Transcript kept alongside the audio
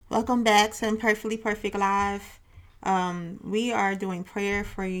Welcome back to Imperfectly Perfect Live. We are doing prayer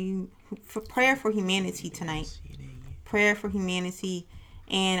for humanity tonight. Prayer for humanity,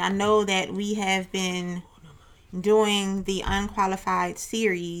 and I know that we have been doing the unqualified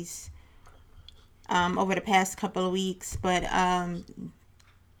series over the past couple of weeks, but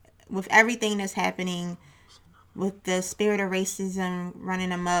with everything that's happening, with the spirit of racism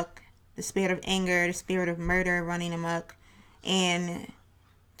running amok, the spirit of anger, the spirit of murder running amok, and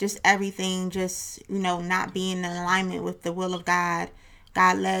just everything not being in alignment with the will of God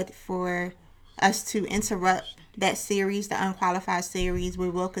led for us to interrupt that series, the unqualified series. We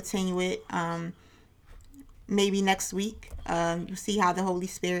will continue it maybe next week. You see how the Holy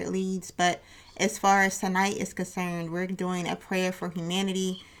Spirit leads. But as far as tonight is concerned, we're doing a prayer for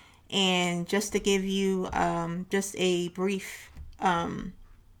humanity. And just to give you just a brief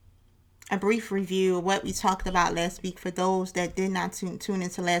review of what we talked about last week for those that did not tune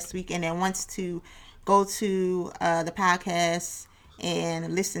into last week and that wants to go to the podcast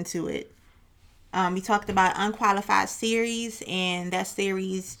and listen to it. We talked about unqualified series, and that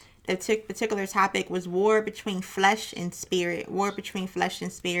series, the particular topic was war between flesh and spirit. War between flesh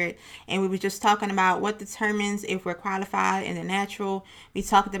and spirit, and we were just talking about what determines if we're qualified in the natural. We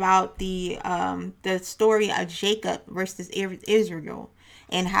talked about the story of Jacob versus Israel,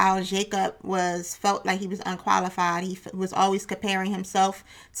 and how Jacob was felt like he was unqualified. He was always comparing himself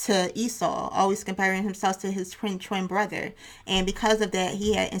to Esau, always comparing himself to his twin brother, and because of that,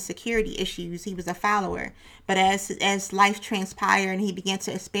 he had insecurity issues. He was a follower, but as life transpired and he began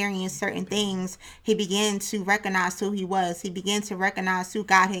to experience certain things, he began to recognize who he was. He began to recognize who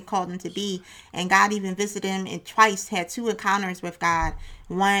God had called him to be, and God even visited him and twice had two encounters with God.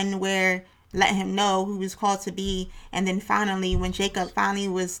 One where let him know who he was called to be. And then finally, when Jacob finally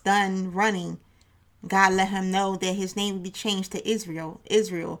was done running, God let him know that his name would be changed to Israel.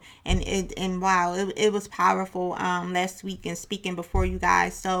 And wow, it was powerful last week and speaking before you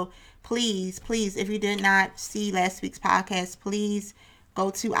guys. So please, if you did not see last week's podcast, please go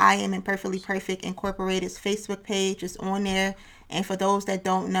to I Am Imperfectly Perfect Incorporated's Facebook page. It's on there. And for those that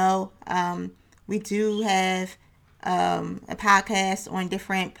don't know, we do have a podcast on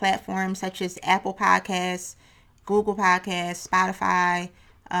different platforms such as Apple Podcasts, Google Podcasts, Spotify,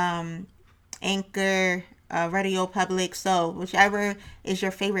 Anchor, Radio Public. So whichever is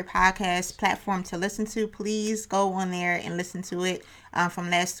your favorite podcast platform to listen to, please go on there and listen to it from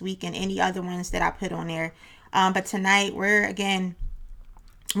last week and any other ones that I put on there. But tonight we're going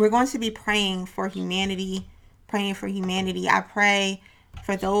to be praying for humanity, I pray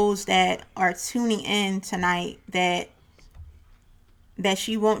for those that are tuning in tonight that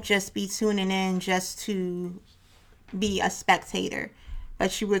you won't just be tuning in just to be a spectator,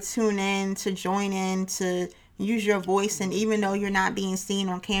 but you would tune in to join in, to use your voice. And even though you're not being seen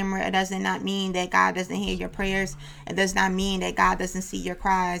on camera, it does not mean that God doesn't hear your prayers. It does not mean that God doesn't see your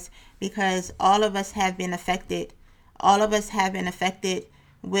cries, because all of us have been affected. All of us have been affected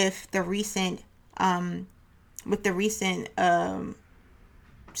with the recent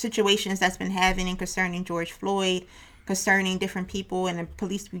situations that's been happening concerning George Floyd, concerning different people and the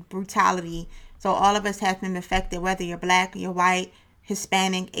police brutality. So all of us have been affected, whether you're black, you're white,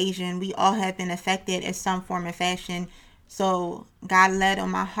 Hispanic, Asian. We all have been affected in some form or fashion. So God led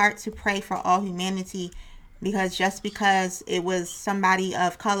on my heart to pray for all humanity, because just because it was somebody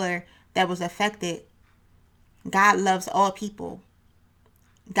of color that was affected, God loves all people.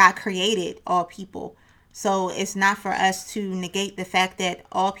 God created all people. So it's not for us to negate the fact that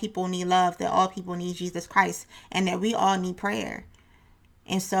all people need love, that all people need Jesus Christ, and that we all need prayer.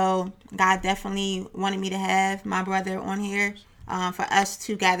 And so God definitely wanted me to have my brother on here for us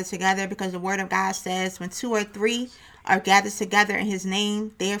to gather together, because the word of God says when two or three are gathered together in his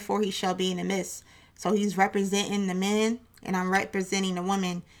name, therefore he shall be in the midst. So he's representing the men and I'm representing the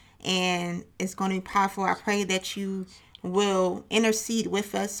women, and it's going to be powerful. I pray that you will intercede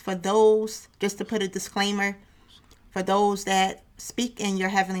with us. For those, just to put a disclaimer, for those that speak in your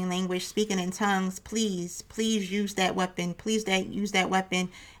heavenly language, speaking in tongues, please use that weapon. Use that weapon.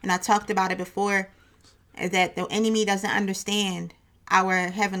 And I talked about it before, that the enemy doesn't understand our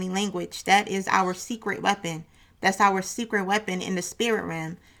heavenly language. That is our secret weapon. That's our secret weapon in the spirit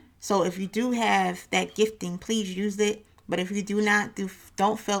realm. So if you do have that gifting, please use it. But if you do not,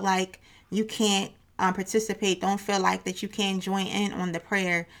 don't feel like you can't participate. Don't feel like that you can't join in on the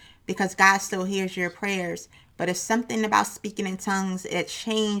prayer, because God still hears your prayers. But it's something about speaking in tongues. It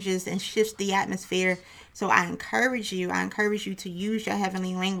changes and shifts the atmosphere. So I encourage you to use your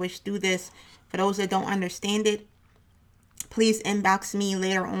heavenly language through this. For those that don't understand it, please inbox me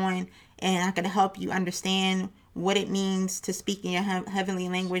later on and I can help you understand what it means to speak in your heavenly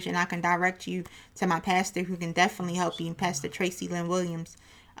language, and I can direct you to my pastor who can definitely help you, Pastor Tracy Lynn Williams.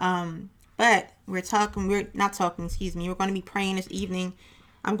 But we're not talking, excuse me. We're going to be praying this evening.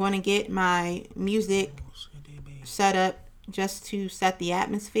 I'm going to get my music set up just to set the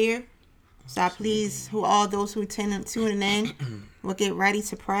atmosphere. So please, all those who tuning in, will get ready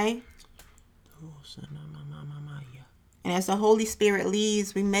to pray. And as the Holy Spirit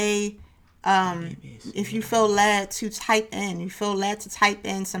leads, we may, if you feel led to type in,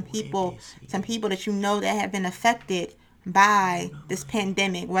 some people that you know that have been affected by this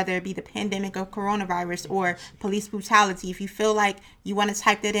pandemic, whether it be the pandemic of coronavirus or police brutality. If you feel like you want to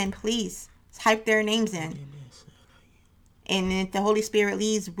type that in, please type their names in. And if the Holy Spirit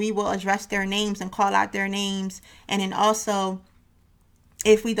leads, we will address their names and call out their names. And then also,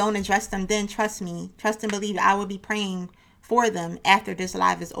 if we don't address them, then trust and believe I will be praying for them after this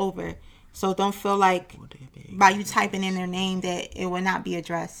live is over. So don't feel like by you typing in their name that it will not be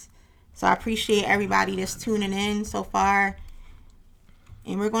addressed. So I appreciate everybody that's tuning in so far.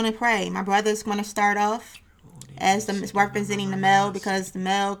 And we're going to pray. My brother's going to start off as representing the male, because the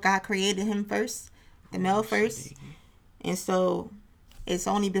male, God created him first. The male first. And so it's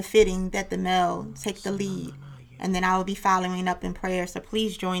only befitting that the male take the lead. And then I will be following up in prayer. So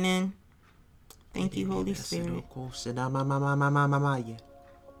please join in. Thank you, Holy Spirit.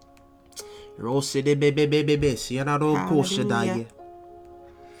 Hallelujah.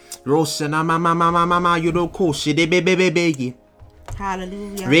 Rosana mama mama mama yuroko shide bebe.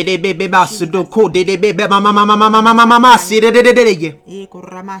 Hallelujah. Rede bebe basudo ko de bebe mama mama mama mama mama side de.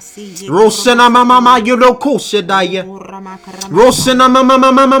 Rosana mama mama yuroko shidaya. Rosana mama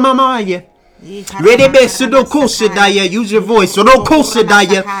mama mama mama ye. Rede besudo ko shidaya. Use your voice. Roko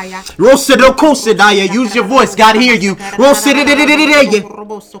shidaya. Rosado ko shidaya. Use your voice. God hear you. Roside de.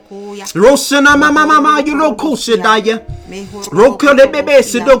 Rosana mama mama yuroko shidaya.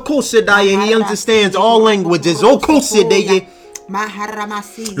 He understands all languages.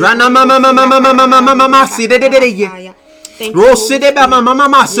 Rosede ba mama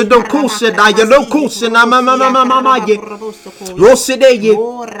mama se do kuse da ya do kuse na mama mama mama ye Rosede ye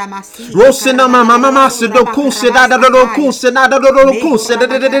Rosena mama mama se do kuse da da do kuse na da do kuse da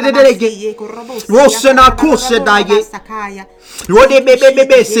ye Rosena kuse da ye Rode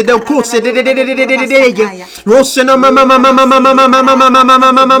bebe se do kuse da ye Rosena mama mama mama mama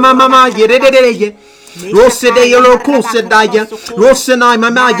mama mama ye Rosede yolo kuse daya, Rosena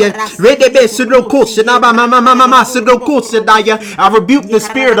mamaya, Redebe sudo kuse na mama mama sudo kuse daya. I rebuke the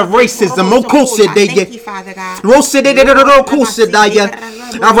spirit of racism. Okose daya, Rosede de kuse daya.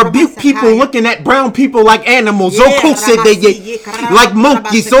 I rebuke people looking at brown people like animals. Okose daya, like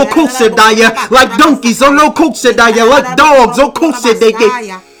monkeys. Okose daya, like donkeys. Okose daya, like dogs. Okose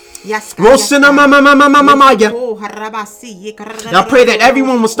daya. Yes, Rosena mama mama mama ya. I pray that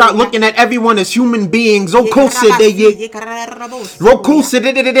everyone will start looking at everyone as human beings. Okose daya. Rokose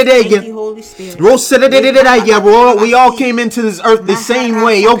daya. Rosede daya. We all came into this earth the same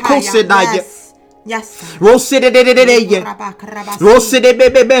way. Okose daya. Yes. Rosede daya. Rosede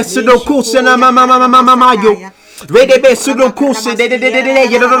bebe sudo kuse na mama mama mama yo. Redebe sudo kuse de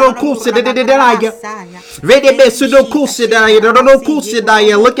kuse de Redebe sudo kuse de.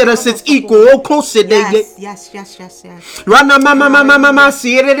 Look at us, it's equal. O kuse de. Yes. Rana mama mama mama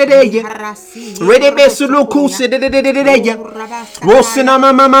si de. Redebe sudo kuse de. Rosina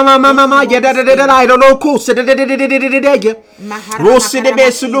mama mama mama ya de kuse de.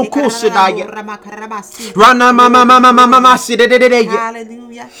 Rosidebe sudo kuse de. Rana mama mama mama si de.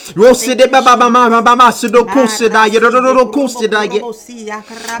 Hallelujah. Roside baba mama mama sudo kuse da ye kuse da ye.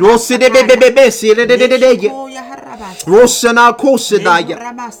 Roside bebe si de ye. Rosana kuse da ye.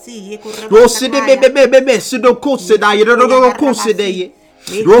 Roside bebe sudo kuse da ye kuse da ye.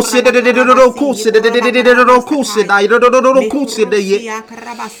 Roside kuse da ye kuse da ye.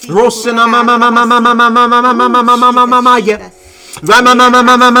 Rosana mama mama mama mama mama mama ye. Now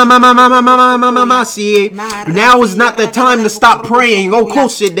is not the time to stop praying. Don't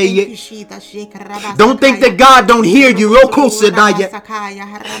think that God don't hear you.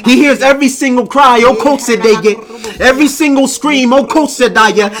 He hears every single cry. Every single scream.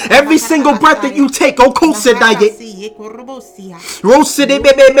 Every single breath that you take.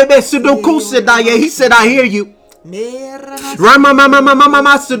 He said, I hear you. Rama mama mama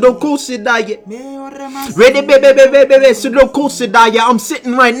mama sudoku sidaya. Ready baby sudoku sidaya. I'm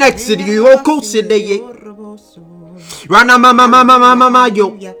sitting right next to you. Oku sidaya. Rana mama mama mama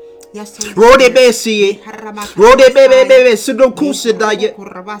yo. Yes, Rode besi. Rode bebe sudoku sedaya.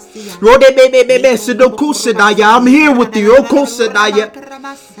 Rode bebe sudoku sedaya. I'm here with you. Oko sedaya.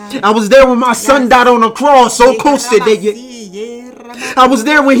 I was there when my son died on the cross. Oko sedaya. I was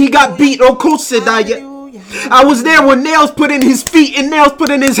there when he got beat. Oko sedaya. I was there when nails put in his feet and nails put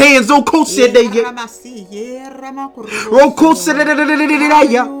in his hands. Oko sedaya. Oko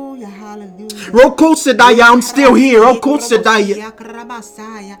sedaya. Roko Sedaya, I'm still here. Roko Sedaya.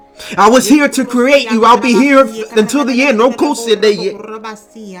 I was here to create you. I'll be here until the end. Roko Sedaya.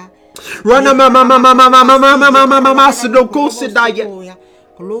 Rana mama mama mama mama mama mama mama Roko Sedaya.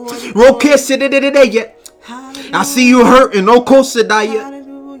 Roke Sedaya. I see you hurting. Roko Sedaya.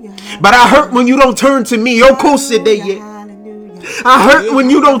 But I hurt when you don't turn to me. Roko Sedaya. I hurt when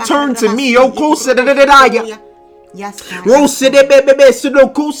you don't turn to me. Roko Sedaya. Yes,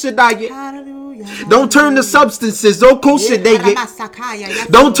 don't turn to substances. Don't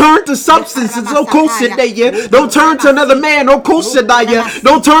turn to substances. Don't turn to another man. Don't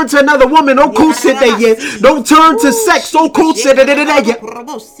turn to another woman. Don't turn to sex.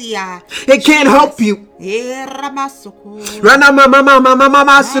 It can't help you.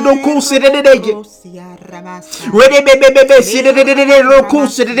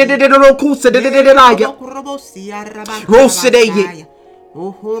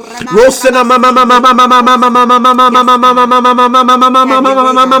 Rosana mama mama mama mama mama mama mama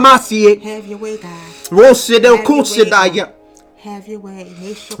mama mama have your way, God. Rosede kusedaya. Have your way.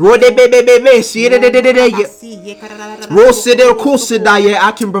 Rode bebe Rosede kusedaya.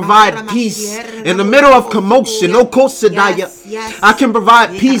 I can provide peace in the middle of commotion. Oh kusedaya. I can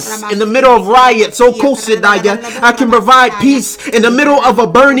provide peace in the middle of riots. Oh kusedaya. I can provide peace in the middle of a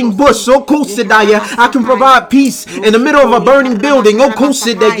burning bush. Oh kusedaya. I can provide peace in the middle of a burning building. Oh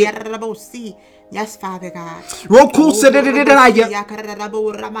kusedaya. Yes, Father God. Roku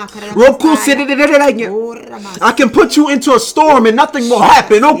I can put you into a storm and nothing will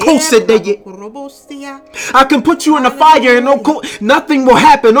happen. I can put you in a fire and nothing will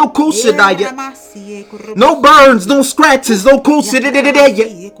happen. No burns, no scratches. I'm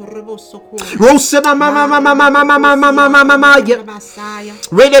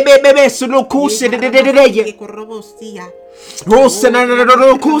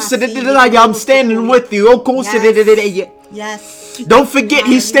standing with you. Yes. Don't forget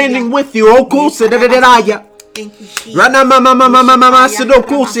he's standing with you. Thank you,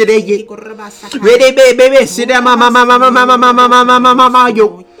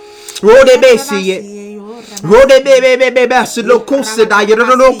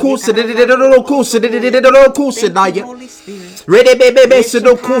 Rede bebe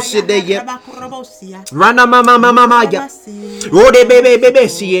sedo kuse de ye. Rana mama mama maya. Rode bebe bebe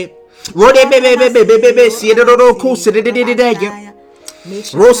siye. Rode bebe bebe bebe siye de ro kuse de ye.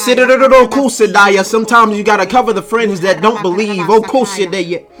 Rose de ro kuse daya. Sometimes you gotta cover the friends that don't believe. Oh kuse de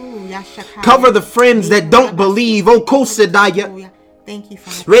ye. Cover the friends that don't believe. Oh kuse daya. Thank you,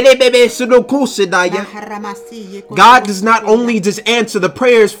 Father. God does not only just answer the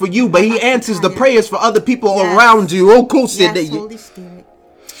prayers for you, but he answers the prayers for other people around you. Oh, Holy Spirit.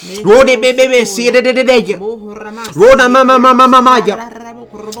 Don't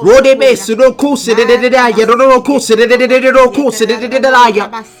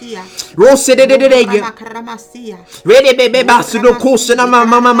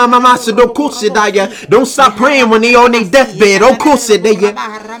stop praying when they on their deathbed. Oh,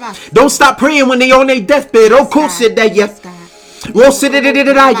 don't stop praying when they on their deathbed. Oh,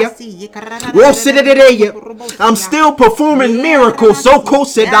 I'm still performing miracles. So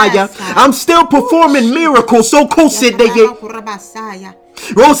I'm still performing miracles. So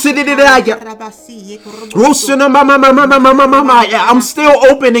I'm still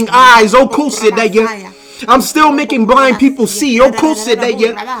opening eyes. I'm still making blind people see.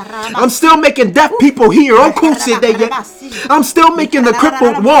 I'm still making deaf people hear. I'm still making the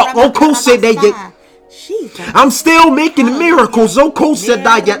crippled walk. I'm still making miracles.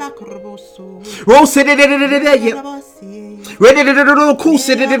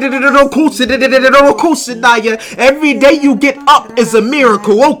 Every day you get up is a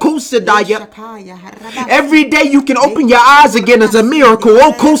miracle. Every day you can open your eyes again is a miracle.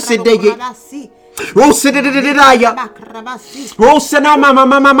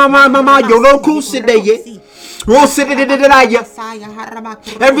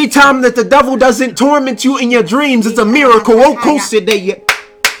 Every time that the devil doesn't torment you in your dreams, it's a miracle.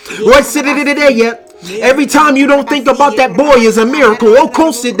 Every time you don't think about that boy is a miracle. Oh,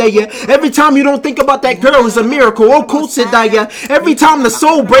 Kosidaya. Every time you don't think about that girl is a miracle. Oh, Kosidaya. Every time the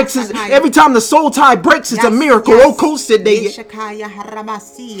soul breaks, every time the soul tie breaks, it's a miracle. Oh, Kosidaya.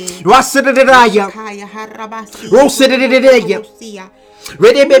 Rasidaya. Rosidaya.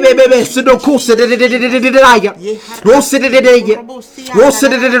 Ready, baby, so don't cool, sit it. Roll sit it. Roll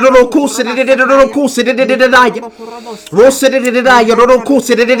sit it. Cool, sit it. Cool, sit it. Roll sit it.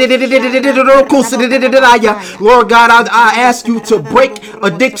 Cool, sit it. Lord God, I ask you to break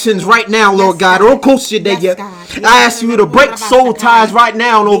addictions right now, Lord God. Oh, cool, sit it. I ask you to break soul ties right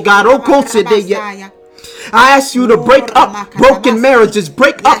now, Lord God. Oh, cool, sit it. I ask you to break up broken marriages,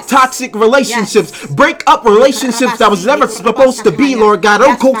 break up toxic relationships, break up relationships that was never supposed to be, Lord God. Oh,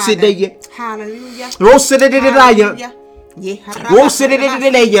 hallelujah.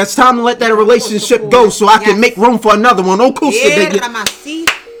 It's time to let that relationship go so I can make room for another one. Oh, to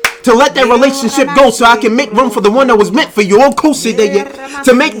let that relationship go so I can make room for the one that was meant for you. Oh,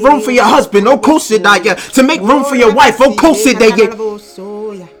 to make room for your husband. Oh, to make room for your wife. Oh,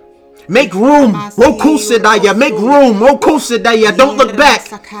 make room. Oh, Kusidaya. Make room. Oh, Kusidaya. Don't look back.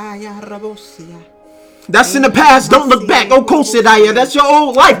 That's in the past. Don't look back. Oh, Kusidaya. That's your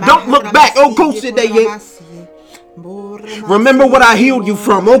old life. Don't look back. Oh, Kusidaya. Remember what I healed you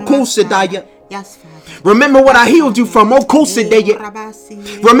from. Oh, Kusidaya. Remember what I healed you from. Oh, Kusidaya.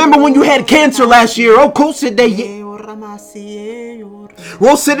 Remember when you had cancer last year. Oh, Kusidaya.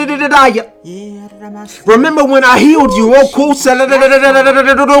 Remember when I healed you. Oh, cool.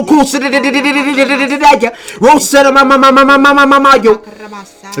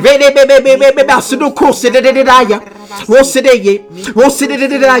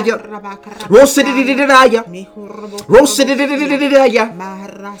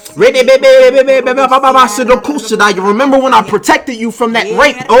 Remember when I protected you from that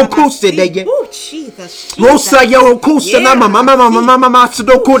rape. Oh, cool.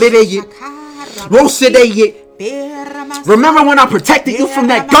 Remember when I protected you from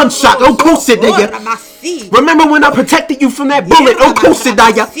that gunshot? Oh, Kusidaya. Remember when I protected you from that bullet? Oh,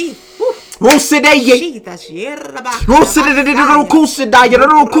 Kusidaya.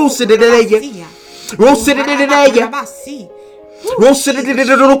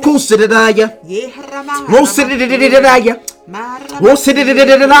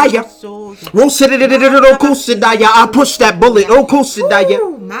 I pushed that bullet. Oh, Kusidaya.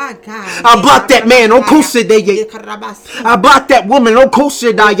 My God. I blocked that man. Oh, Kusidaya. I blocked that woman. Oh,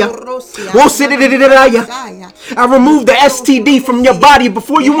 Kusidaya. I removed the STD from your body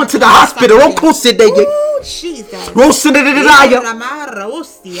before you went to the hospital. Oh, Kusidaya.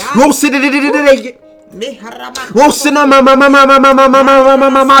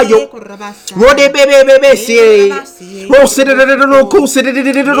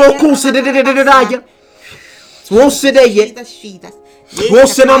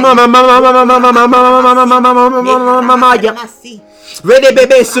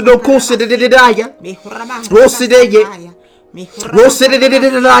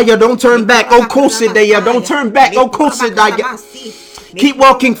 Don't turn back. Oh, Kusidaya. Don't turn back. Oh, Kusidaya. Keep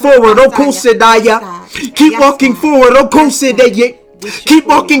walking forward. Oh, Kusidaya. Keep walking forward. Oh, Kusidaya. Keep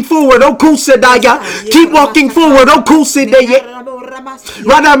walking forward. Oh, Kusidaya. Keep walking forward. Oh, Kusidaya.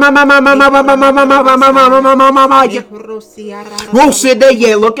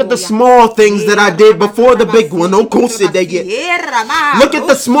 Look at the small things that I did before the big one. Oh, look at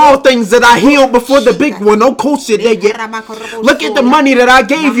the small things that I healed before the big one. Oh, look at the money that I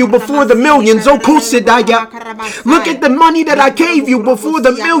gave you before the millions. Oh, look at the money that I gave you before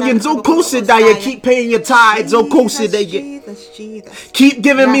the millions. Oh, keep paying your tithes. Oh, keep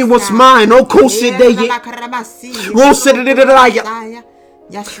giving me what's mine. Oh,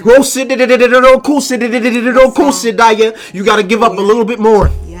 you gotta give up a little bit more.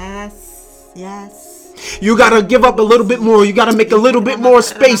 You gotta give up a little bit more. You gotta make a little bit more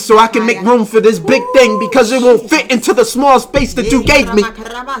space so I can make room for this big thing, because it won't fit into the small space that you gave me.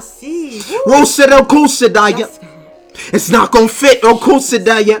 It's not gonna fit.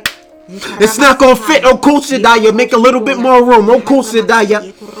 It's not gonna fit. Oh, Kusidaya. Make a little bit more room. Oh, Kusidaya.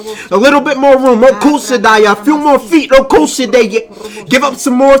 A little bit more room. Oh, Kusidaya. A few more feet. Oh, Kusidaya. Give up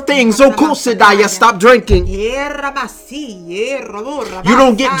some more things. Oh, Kusidaya. Stop drinking. You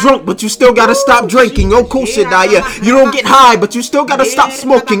don't get drunk, but you still gotta stop drinking. Oh, Kusidaya. You don't get high, but you still gotta stop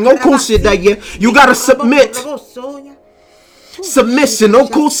smoking. Oh, Kusidaya. You gotta submit. Submission. Oh,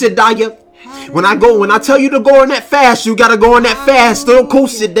 Kusidaya. When I tell you to go on that fast, you gotta go on that fast. Oh,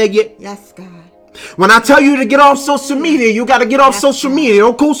 Kusidaya. Yes, God. When I tell you to get off social media, you gotta get off social media.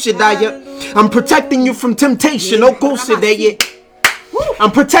 Oh, Kusidaya. I'm protecting you from temptation. Oh, Kusidaya.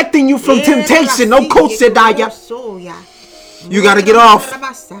 I'm protecting you from temptation. No kosedaya. You gotta get off.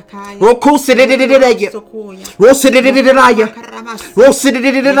 Start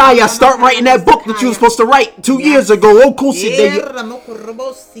writing that book that you were supposed to write 2 years ago.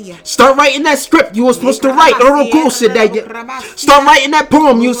 Start writing that script you were supposed to write. Start writing that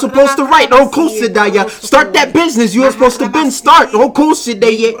poem you were supposed to write. Start that business you were supposed to start.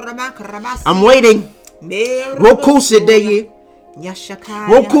 I'm waiting.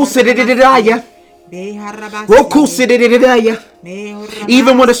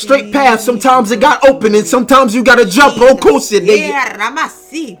 Even with a straight path, sometimes it got open and sometimes you gotta jump.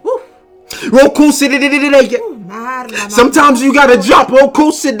 Sometimes you gotta jump.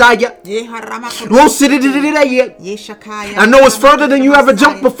 I know it's further than you ever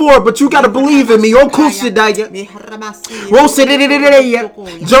jumped before, but you gotta believe in me.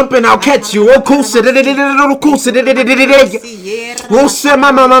 Jumping, I'll catch you.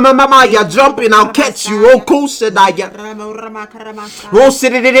 Jumping, I'll catch you.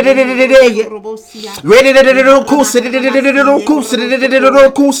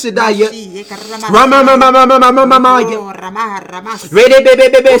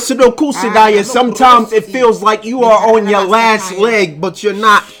 Sometimes it feels like you are on your last leg, but you're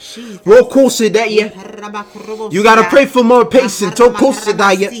not. You gotta pray for more patience.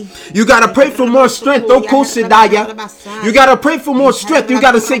 You gotta pray for more strength. You gotta pray for more strength. You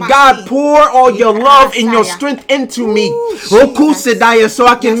gotta say, God, pour all your love and your strength into me, so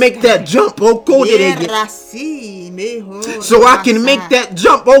I can make that jump. So I can make that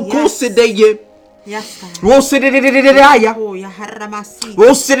jump.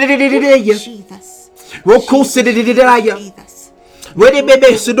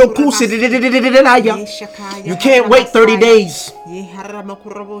 You can't wait 30 days.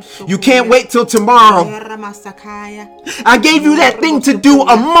 You can't wait till tomorrow. I gave you that thing to do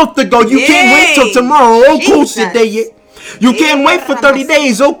a month ago. You can't wait till tomorrow. You can't wait for 30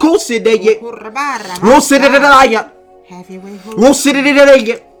 days.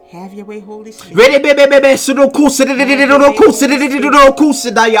 Have your way, Holy Spirit.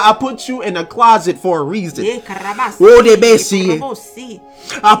 I put you in a closet for a reason.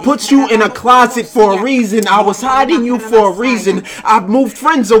 I put you in a closet for a reason. I was hiding you for a reason. I moved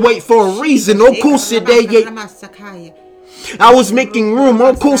friends away for a reason. I was making room.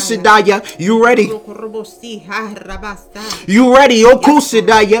 You ready? You ready?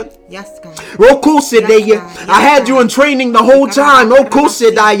 Yes, God. I had you in training the whole time.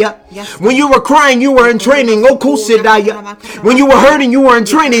 When you were crying, you were in training. When you were hurting, you were in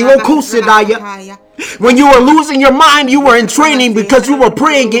training. When you were losing your mind, you were in training because you were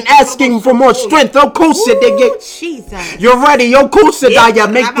praying and asking for more strength. You're ready. Make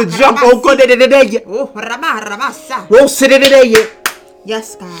the jump.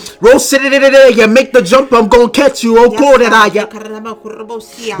 Yes, God. Make the jump. I'm gonna catch you.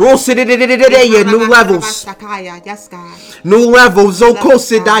 New levels. Yes, God. New levels.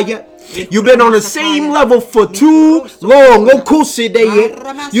 You've been on the same level for too long.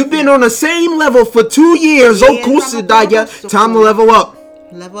 You've been on the same level for 2 years. Time to level up.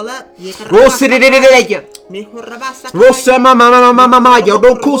 Level up.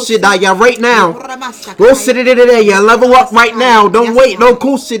 Right now. Level up right now. Don't wait.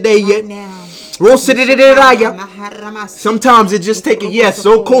 Sometimes it just take a yes.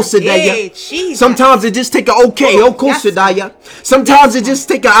 Sometimes it just take a okay. Sometimes it just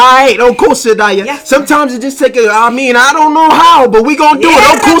take a alright. Sometimes it just take a I don't know how, but we gonna do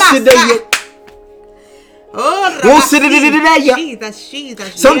it.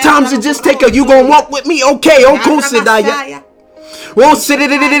 Sometimes it just take a you gonna walk with me.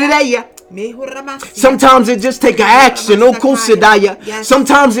 Sometimes it just take an action.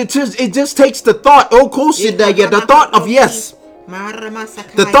 Sometimes it just takes the thought. The thought of yes.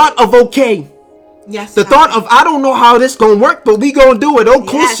 The thought of okay. Yes, the thought of I don't know how this gonna work, but we gonna do it.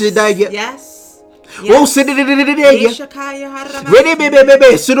 Yes.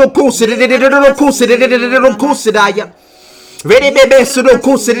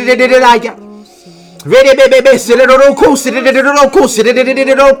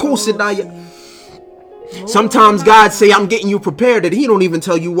 Sometimes God say I'm getting you prepared that he don't even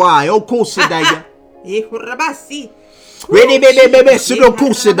tell you why.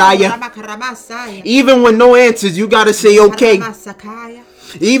 Even when no answers, you gotta say okay.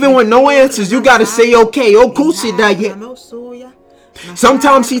 Even with no answers, you gotta say okay.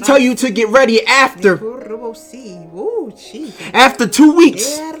 Sometimes he tell you to get ready after 2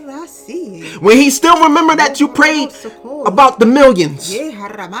 weeks. When he still remember that you prayed about the millions.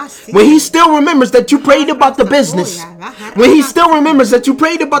 When he still remembers that you prayed about the business. When he still remembers that you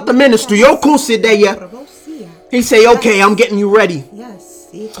prayed about the ministry. He say, okay, I'm getting you ready.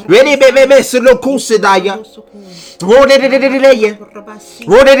 Ready, baby, so no cool sedaya.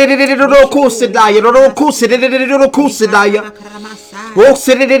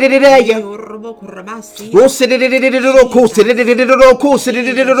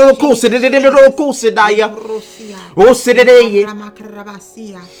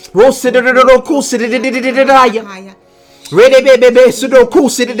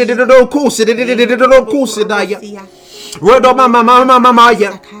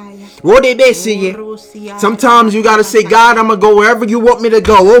 Sometimes you gotta say, God, I'm gonna go wherever you want me to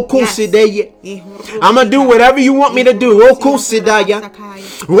go. I'm gonna do whatever you want me to do.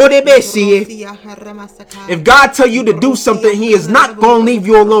 If God tell you to do something, he is not gonna leave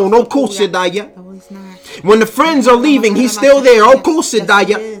you alone. When the friends are leaving, he's still there. Remove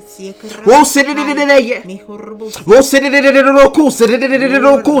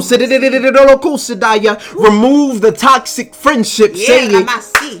the toxic friendship. Say it.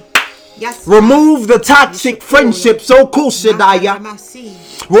 Remove the toxic friendships.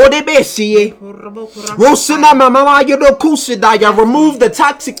 Remove the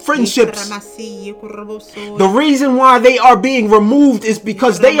toxic friendships. The reason why they are being removed is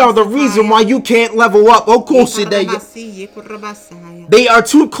because they are the reason why you can't level up. They are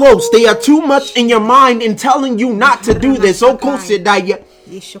too close. They are too much in your mind and telling you not to do this.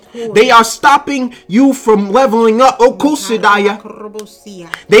 They are stopping you from leveling up.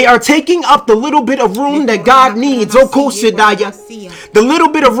 They are taking up the little bit of room that God needs. The little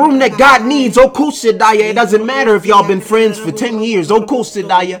bit of room that God needs. It doesn't matter if y'all been friends for 10 years. It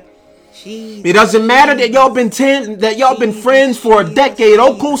doesn't matter that y'all been friends for a decade.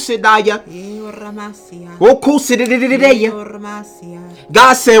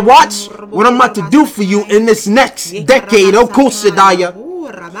 God said, watch what I'm about to do for you in this next decade.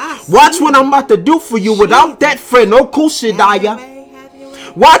 Watch what I'm about to do for you without that friend.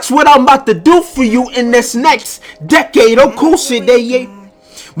 Watch what I'm about to do for you in this next decade. Watch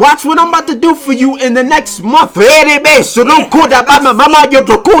what I'm about to do for you in the next month.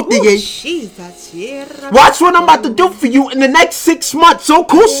 Watch what I'm about to do for you in the next 6 months.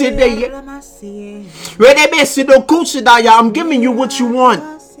 I'm giving you what you want.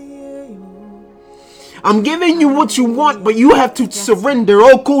 I'm giving you what you want, but you have to surrender.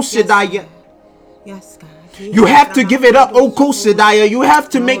 You have to give it up. You have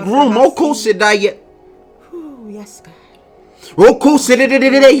to make room.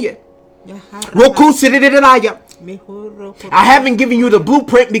 I haven't given you the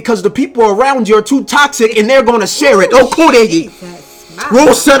blueprint because the people around you are too toxic and they're going to share it.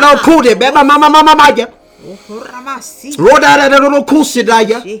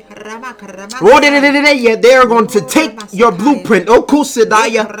 They are going to take your blueprint.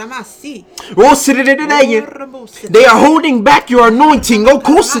 They are holding back your anointing.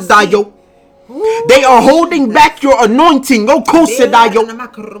 They are holding back your anointing.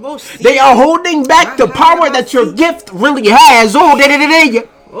 They are holding back the power that your gift really has. I'ma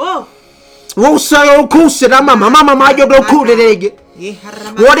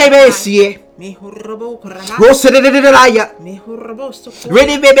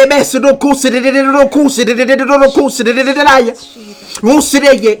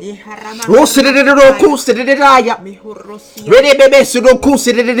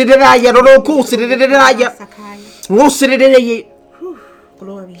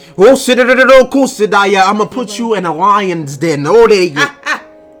put you in a lion's den.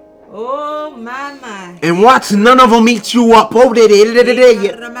 Oh my. And watch none of them eat you up.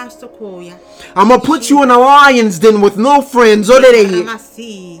 I'ma put you in a lion's den with no friends. I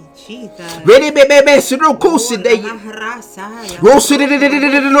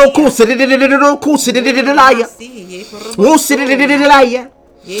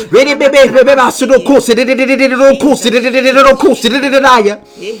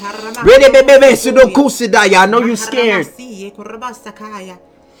know you scared.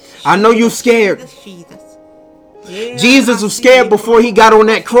 I know you scared. Jesus was scared before he got on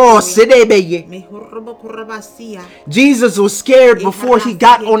that cross. Jesus was scared before he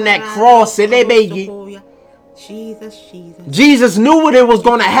got on that cross. Jesus knew what it was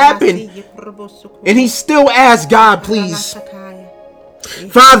going to happen. And he still asked God, please.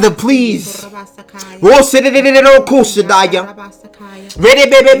 Father, please.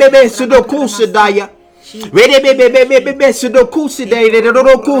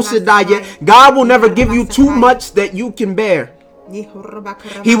 God will never give you too much that you can bear.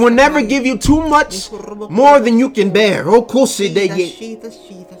 He will never give you too much more than you can bear.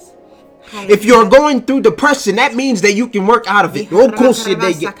 If you're going through depression, that means that you can work out of it.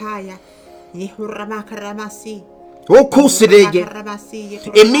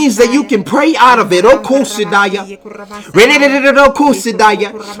 It means that you can pray out of it.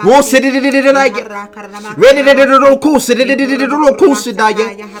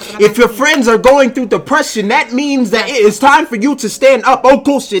 If your friends are going through depression, that means that it is time for you to stand up.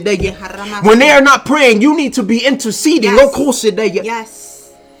 When they are not praying, you need to be interceding. Yes.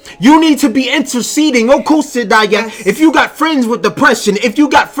 You need to be interceding. Yes. If you got friends with depression, if you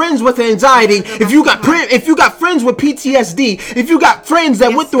got friends with anxiety, if you got friends with PTSD, if you got friends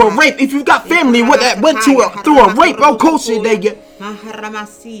that went through a rape, if you got family that went through a rape,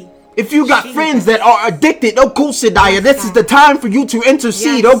 if you got friends that are addicted, this is the time for you to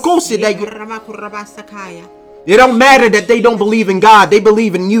intercede. It don't matter that they don't believe in God, they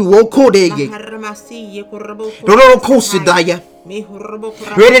believe in you. We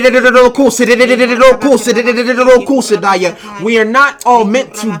are not all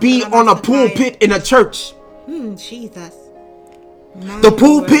meant to be on a pulpit in a church. Jesus. The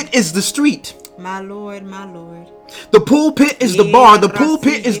pulpit is the street. My Lord, my Lord. The pulpit is the bar. The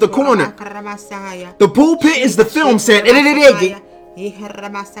pulpit is the corner. The pulpit is the film set.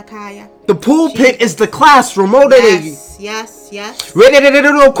 The pulpit is the classroom. Yes.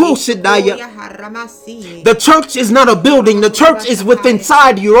 The church is not a building. The church is within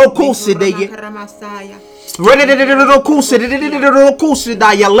inside you.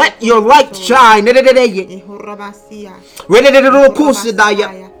 Let your light shine. You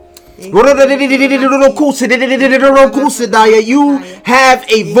have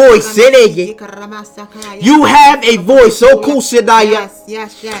a voice. You have a voice.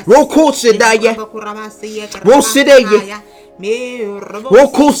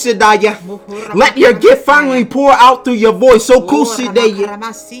 Let your gift finally pour out through your voice. Let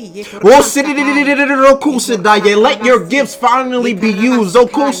your gifts finally be used.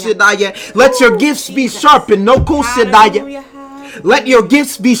 Let your gifts be sharpened. Let your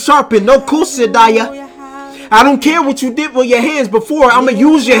gifts be sharpened. I don't care what you did with your hands before. I'm going to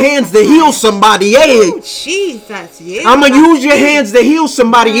use your hands to heal somebody. I'm going to use your hands to heal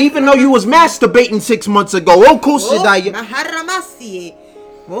somebody even though you was masturbating 6 months ago.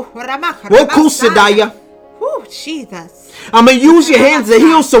 Jesus. I'm going to use your hands to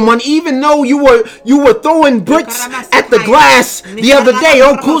heal someone even though you were throwing bricks at the glass the other day.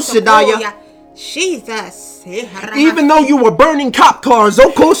 Jesus. Even though you were burning cop cars,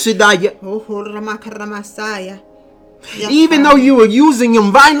 even though you were using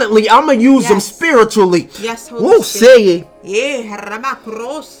them violently, I'm gonna use them spiritually. Yes, say it.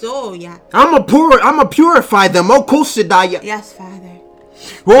 I'm gonna purify them. Yes, Father.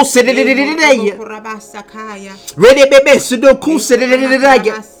 I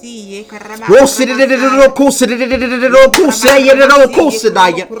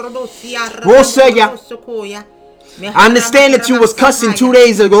understand that you was cussing 2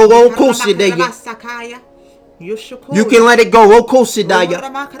 days ago. You can let it go.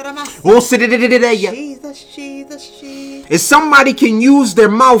 If somebody can use their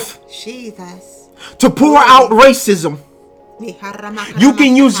mouth to pour out racism, you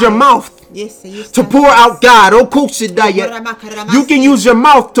can use your mouth to pour out God. You can use your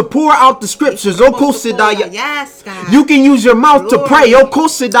mouth to pour out the scriptures. You can use your mouth to pray.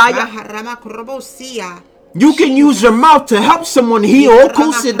 You can use your mouth to help someone heal.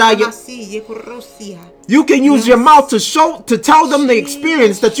 You can use your mouth to tell them the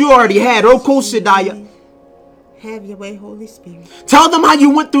experience that you already had. Have your way, Holy Spirit. Tell them how you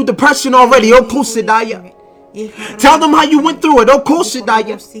went through depression already. Tell them how you went through it.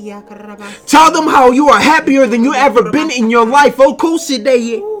 Tell them how you are happier than you ever been in your life.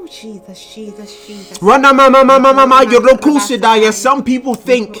 Some people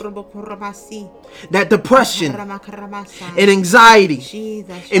think that depression and anxiety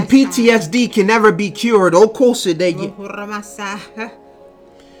and PTSD can never be cured.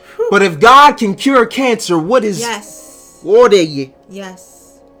 But if God can cure cancer, what is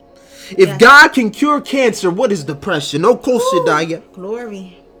If God can cure cancer, what is depression?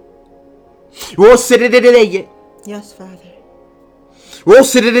 Glory. Yes, Father.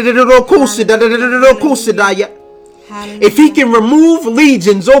 If he can remove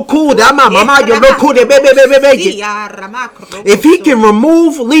legions, if he can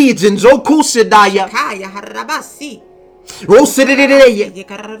remove legions,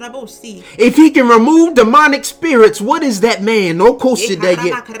 If he can remove demonic spirits, what is that man?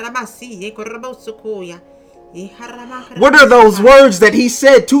 What are those words that he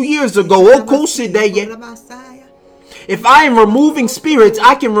said 2 years ago? If I am removing spirits,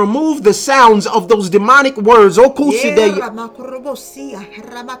 I can remove the sounds of those demonic words.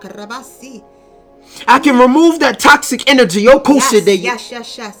 I can remove that toxic energy.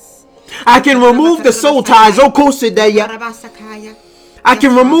 I can remove the soul ties. I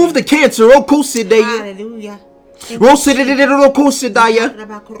can remove the cancer. Hallelujah.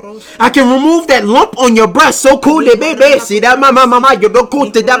 I can remove that lump on your breast.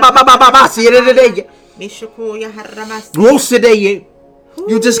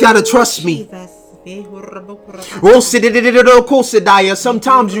 You just gotta trust me.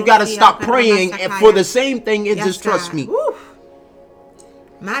 Sometimes you gotta stop praying for the same thing and just trust me.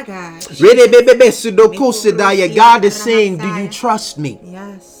 My God. God is saying, do you trust me?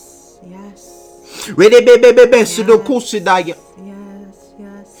 Yes, yes.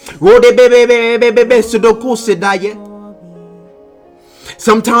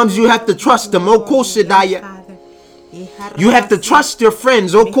 Sometimes you have to trust them. You have to trust your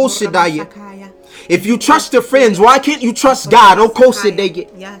friends. If you trust your friends, why can't you trust God?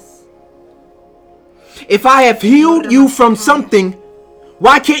 Yes. If I have healed you from something,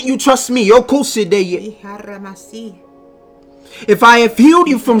 why can't you trust me? If I have healed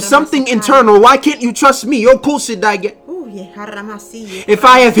you from something internal, why can't you trust me? If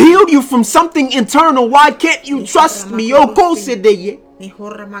I have healed you from something internal, why can't you trust me? You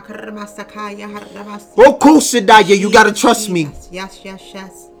gotta trust me. Yes, yes,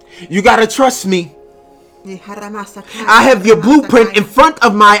 yes. You gotta trust me. I have your blueprint in front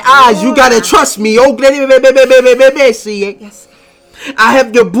of my eyes. You gotta trust me. Yes. I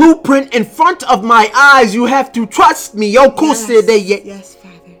have your blueprint in front of my eyes. You have to trust me. Yes,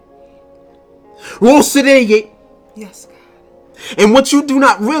 Father. Yes, God. And what you do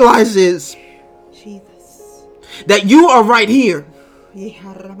not realize is Jesus. that you are right here.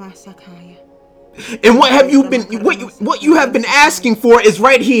 And what have you been what you have been asking for is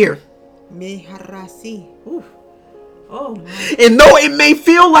right here. Oh, and though it may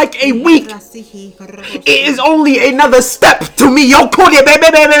feel like a week, it is only another step to me. Although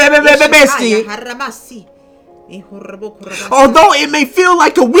it may feel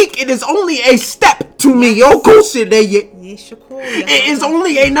like a week, it is only a step to me. It is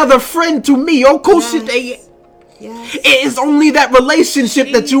only another friend to me. It is only that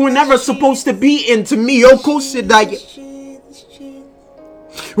relationship that you were never supposed to be in to me. It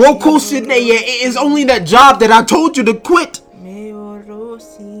is only that job that I told you to quit.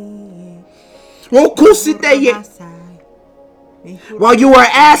 While you are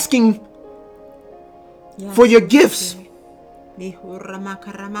asking for your gifts,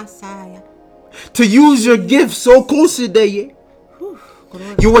 to use your gifts,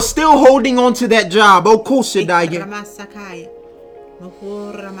 you are still holding on to that job.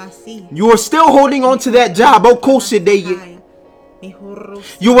 You are still holding on to that job.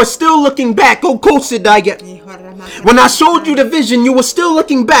 You were still looking back. When I showed you the vision, you were still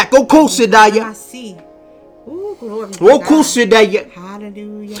looking back. Hallelujah.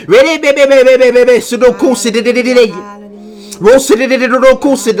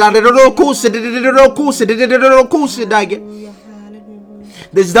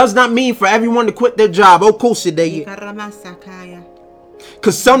 This does not mean for everyone to quit their job.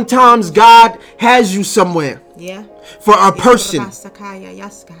 Because sometimes God has you somewhere. Yeah. For a person.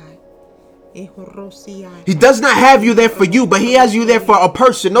 He does not have you there for you, but he has you there for a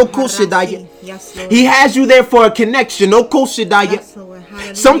person. He has you there for a connection.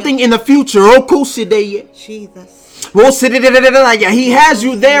 Something in the future. Jesus. He has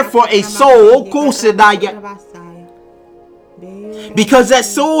you there for a soul. Because that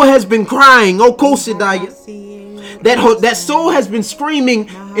soul has been crying. That soul has been screaming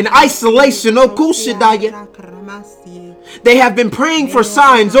in isolation. They have been praying for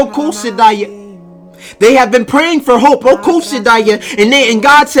signs. They have been praying for hope. And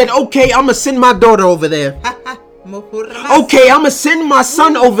God said, okay, I'm going to send my daughter over there. Okay, I'm going to send my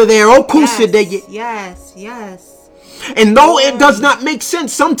son over there. Yes. And though it does not make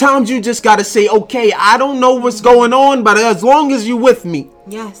sense, sometimes you just got to say, okay, I don't know what's going on, but as long as you're with me.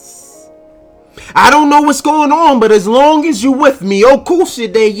 Yes. I don't know what's going on, but as long as you're with me. Thank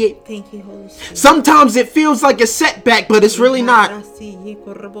you, Holy Spirit. Sometimes it feels like a setback, but it's really not.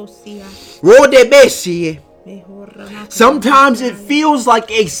 Sometimes it feels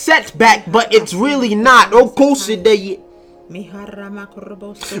like a setback, but it's really not.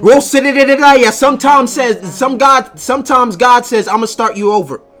 Sometimes God says, I'm gonna start you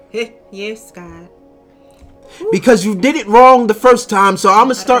over. Yes, God. Because you did it wrong the first time, so I'm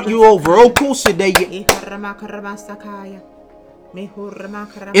gonna start you over.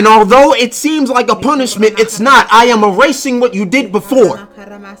 And although it seems like a punishment, it's not. I am erasing what you did before.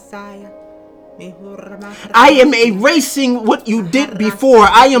 I am erasing what you did before.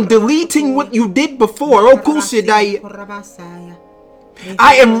 I am deleting what you did before.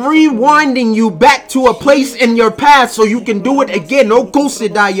 I am rewinding you back to a place in your past so you can do it again.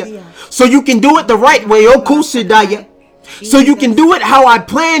 So you can do it the right way. So you can do it how I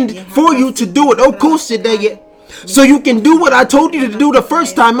planned for you to do it. So you can do what I told you to do the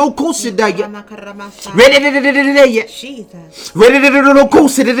first time.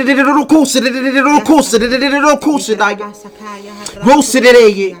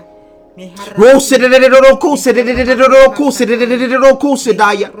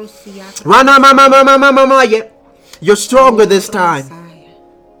 You're stronger this time.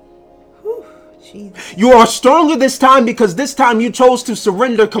 You are stronger this time because this time you chose to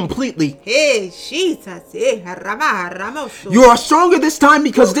surrender completely. You are stronger this time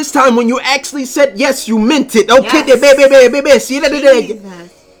because this time when you actually said yes, you meant it.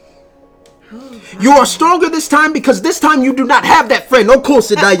 You are stronger this time because this time you do not have that friend.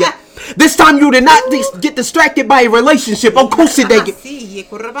 This time you did not get distracted by a relationship.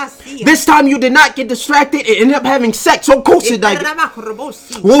 This time you did not get distracted and end up having sex. This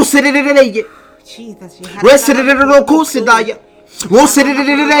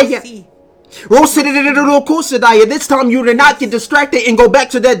time you did not get distracted and go back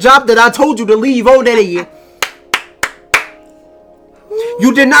to that job that I told you to leave.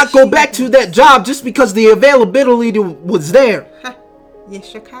 You did not go back to that job just because the availability was there.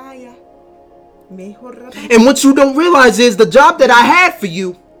 And what you don't realize is the job that I had for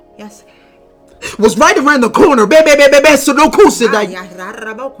you was right around the corner.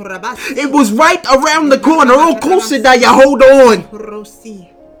 It was right around the corner. Hold on.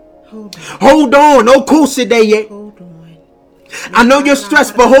 Hold on. I know you're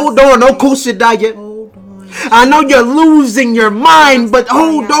stressed, but hold on. I know you're losing your mind, but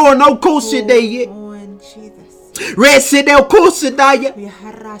hold on.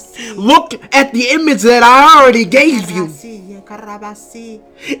 Look at the image that I already gave you.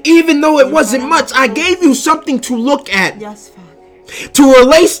 Even though it wasn't much, I gave you something to look at. To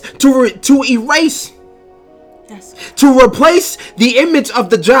erase. To replace the image of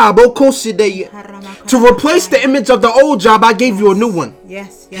the job. To replace the image of the old job, I gave you a new one.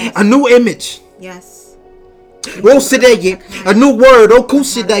 A new image. A new word.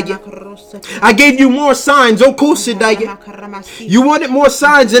 I gave you more signs. You wanted more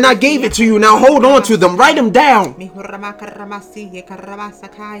signs and I gave it to you. Now hold on to them. Write them down.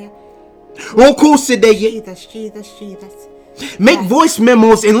 Make voice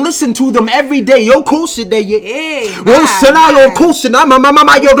memos and listen to them every day. Don't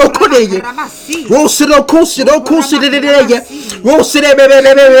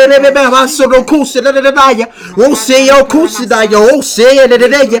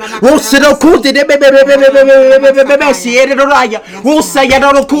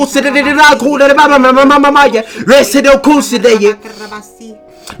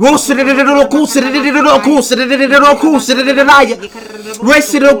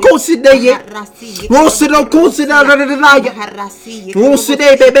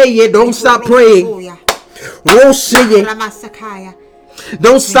stop praying.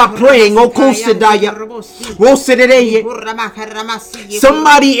 Don't stop praying.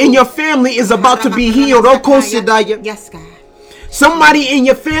 Somebody in your family is about to be healed. Yes, God. Somebody in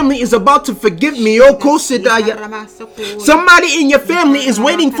your family is about to forgive me. Somebody in your family is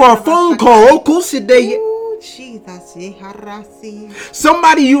waiting for a phone call.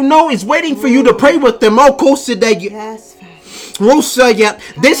 Somebody you know is waiting for you to pray with them. Yes, Father.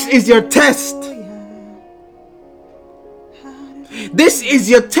 This is your test. This is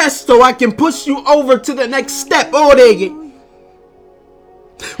your test so I can push you over to the next step.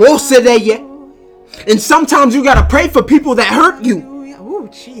 And sometimes you gotta pray for people that hurt you.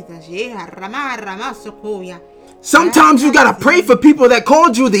 Sometimes you gotta pray for people that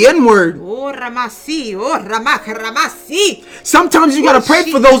called you the N-word. Sometimes you gotta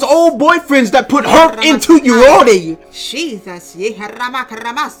pray for those old boyfriends that put hurt into you.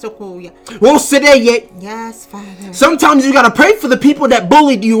 Yes, Father. Sometimes you gotta pray for the people that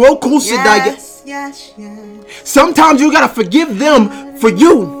bullied you. Yes. Sometimes you gotta forgive them for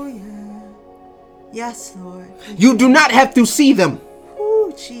you. Yes, Lord. You do not have to see them.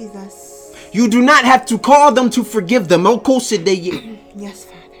 Jesus. You do not have to call them to forgive them. Oh, Kosideye. Yes,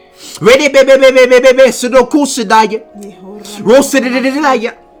 Father. Ready, baby, so do Kosidaya.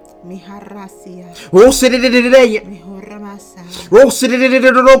 Rosidaya. Miharasia. Rosidaya. Mihoramasa.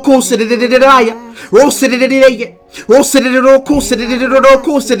 Rosidaya. Kosidaya. Rosidaya. Rosidaya.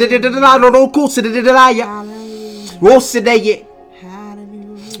 Kosidaya. Rosidaya.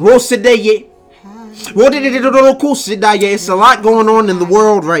 Rosidaya. It's a lot going on in the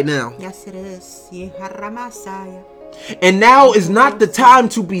world right now. Yes, it is. Yeharamasaya. And now is not the time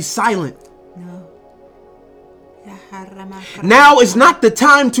to be silent. No. Now is not the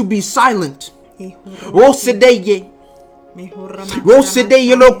time to be silent. Rosideye.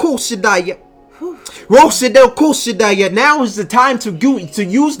 Rosideye lo Kosidaya. Rosideye Kosidaya. Now is the time to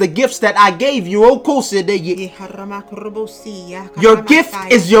use the gifts that I gave you. Oh Kosideye. Your gift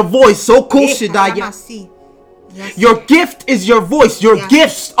is your voice. Oh Kosidaya. Your gift is your voice. Your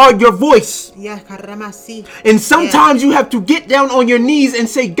gifts are your voice. And sometimes you have to get down on your knees and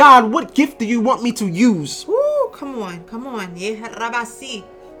say, God, what gift do you want me to use? Ooh, come on.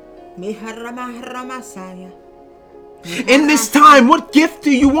 In this time, what gift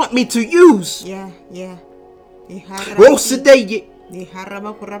do you want me to use? Yeah.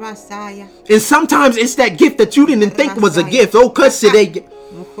 And sometimes it's that gift that you didn't think was a gift. Oh, Kosidaya.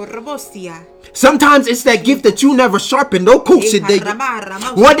 Sometimes it's that gift that you never sharpened. Oh, Kosidaya.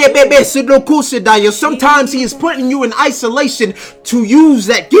 Sometimes he is putting you in isolation to use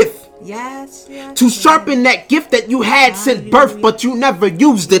that gift. Yes. To sharpen that gift that you had since birth, but you never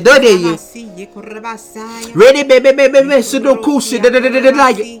used it. Ready, baby.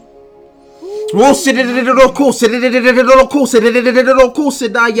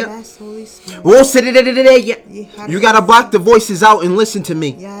 You gotta block the voices out and listen to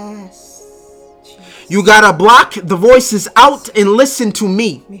me. Yes. You gotta block the voices out and listen to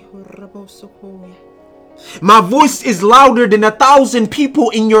me. My voice is louder than 1,000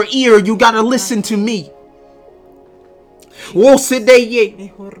 people in your ear. You gotta listen to me. With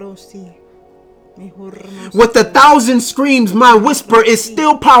 1,000 screams, my whisper is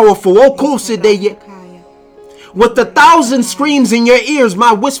still powerful. With 1,000 screams in your ears,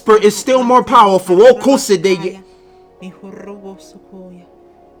 my whisper is still more powerful.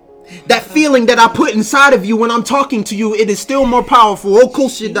 That feeling that I put inside of you when I'm talking to you, it is still more powerful.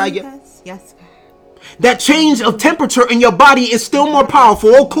 Yes. That change of temperature in your body is still more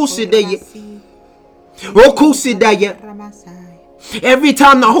powerful. Every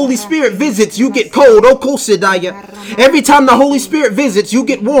time the Holy Spirit visits, you get cold. Every time the Holy Spirit visits, you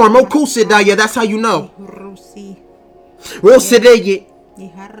get warm. That's how you know.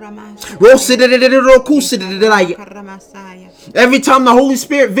 Every time the Holy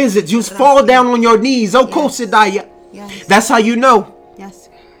Spirit visits, you fall down on your knees. That's how you know. Yes.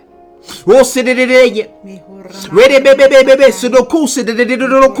 I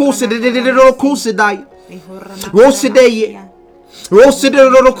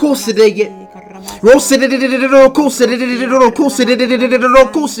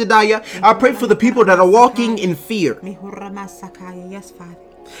pray for the people that are walking in fear. Yes, Father.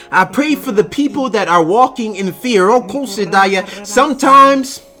 I pray for the people that are walking in fear.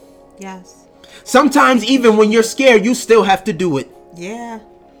 Sometimes even when you're scared, you still have to do it.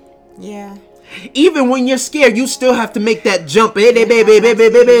 Yeah. Even when you're scared, you still have to make that jump.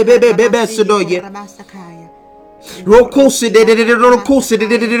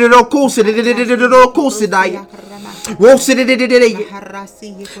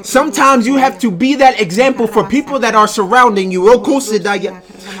 Sometimes you have to be that example for people that are surrounding you.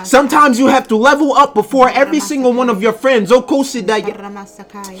 Sometimes you have to level up before every single one of your friends.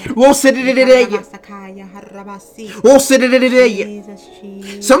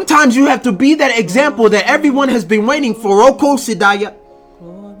 Sometimes you have to be that example that everyone has been waiting for. And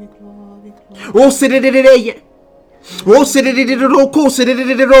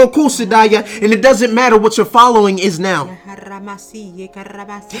it doesn't matter what your following is now.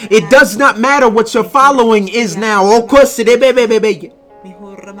 It does not matter what your following is now.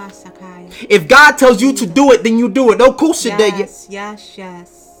 If God tells you to do it, then you do it. Yes.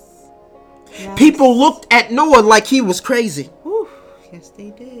 People looked at Noah like he was crazy. Yes,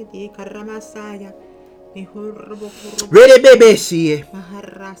 they did.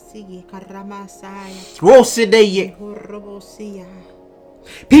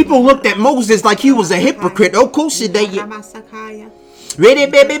 People looked at Moses like he was a hypocrite.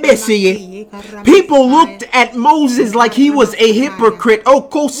 People looked at Moses like he was a hypocrite. And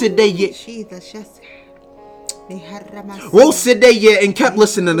kept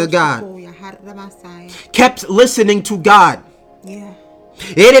listening to God. Kept listening to God. Yeah.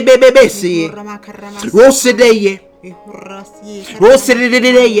 Erebebebesi. Rosedeye.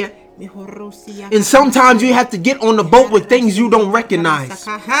 Rosedeye. And sometimes you have to get on the boat with things you don't recognize.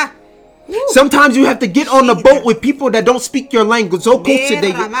 Sometimes you have to get on the boat with people that don't speak your language.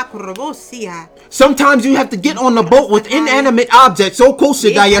 Sometimes you have to get on the boat with inanimate objects.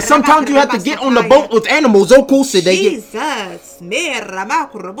 Sometimes you have to get on the boat with animals.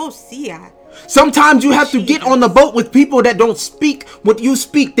 Sometimes you have to get on the boat with people that don't speak what you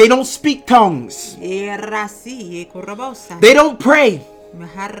speak. They don't speak tongues. They don't pray.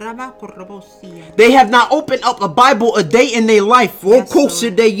 They have not opened up a Bible a day in their life. Yes, Lord.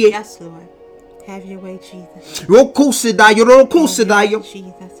 Yes, Lord. Have your way, Jesus.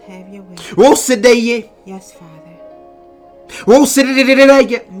 Jesus, have your way. Yes, Father.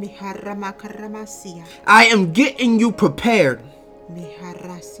 I am getting you prepared.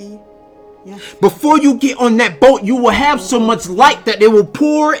 Yes. Before you get on that boat, you will have so much light that it will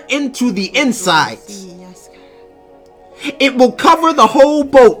pour into the insides. Yes, God. It will cover the whole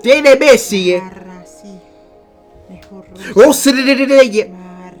boat.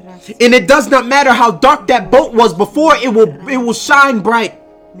 And it does not matter how dark that boat was before, it will shine bright.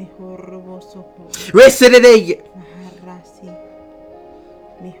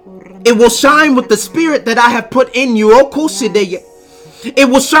 It will shine with the spirit that I have put in you. It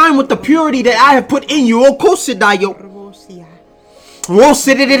will shine with the purity that I have put in you. And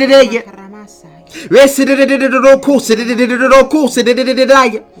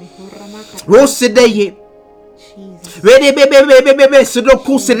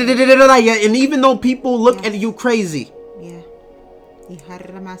even though people look at you crazy,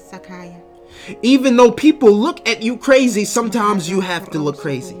 even though people look at you crazy, sometimes you have to look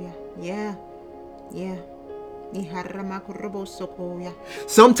crazy.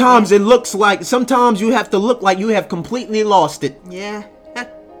 Sometimes it looks like, sometimes you have to look like you have completely lost it.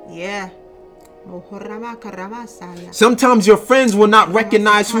 Sometimes your friends will not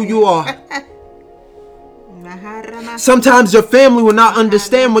recognize who you are. Sometimes your family will not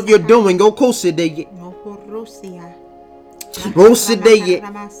understand what you're doing.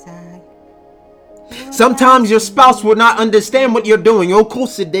 Sometimes your spouse will not understand what you're doing. And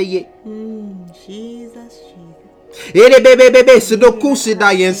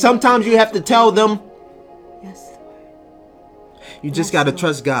sometimes you have to tell them, you just got to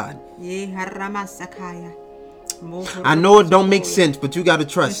trust God. I know it don't make sense, but you got to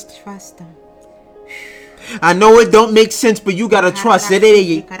trust. I know it don't make sense, but you got to trust.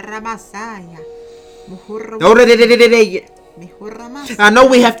 I know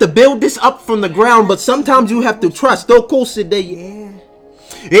we have to build this up from the ground, but sometimes you have to trust.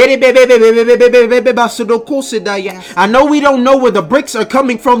 I know we don't know where the bricks are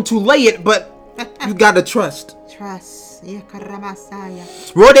coming from to lay it, but you got to trust. I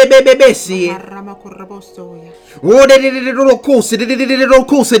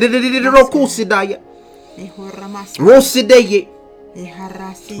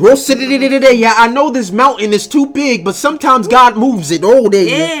know this mountain is too big, but sometimes God moves it.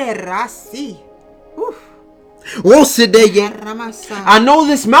 I know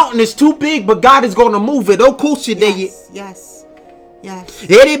this mountain is too big, but God is going to move it. Yes.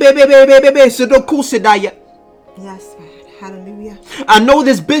 Hallelujah. I know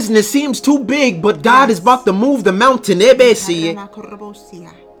this business seems too big, but God is about to move the mountain.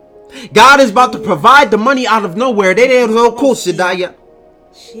 God is about to provide the money out of nowhere. God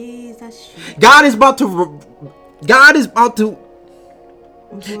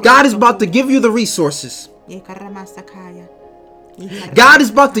is about to give you the resources. God is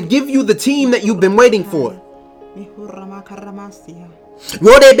about to give you the team that you've been waiting for.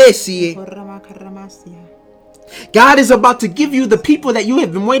 God is about to give you the people that you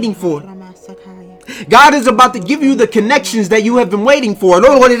have been waiting for. God is about to give you the connections that you have been waiting for.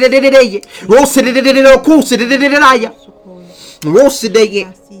 God,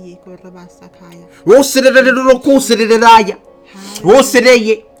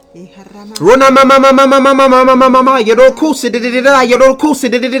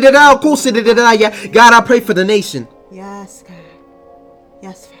 I pray for the nation. Yes, God.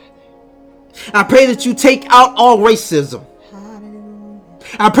 Yes, Father. I pray that you take out all racism.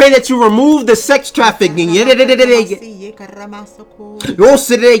 I pray that you remove the sex trafficking. God,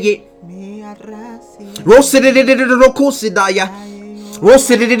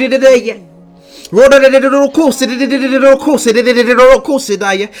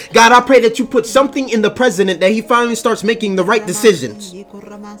 I pray that you put something in the president that he finally starts making the right decisions.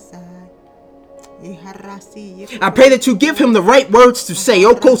 I pray that you give him the right words to say.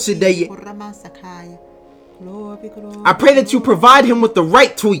 I pray that you provide him with the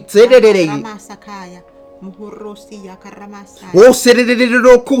right tweets.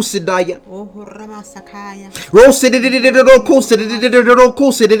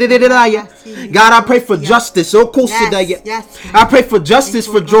 God, I pray for justice. I pray for justice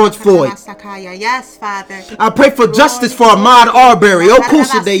for George Floyd. Yes, Father. I pray for justice for Ahmaud Arbery.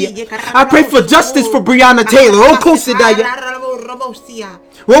 I pray for justice for Breonna Taylor.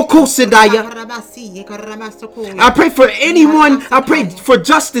 I pray for anyone. I pray for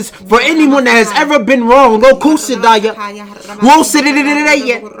justice for anyone that has ever been wronged.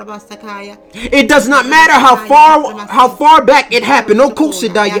 It does not matter how far back it happened.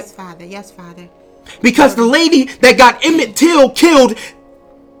 Yes, Father. Yes, Father. Because the lady that got Emmett Till killed,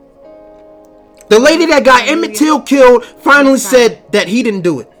 finally said that he didn't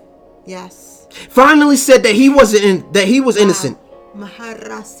do it. Yes. Finally said that he was innocent.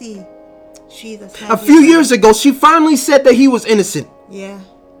 A few years ago, she finally said that he was innocent. Yeah.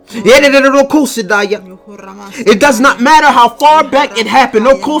 It does not matter how far back it happened.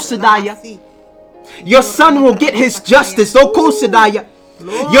 Your son will get his justice. Your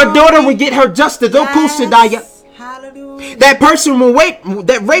daughter will get her justice. That person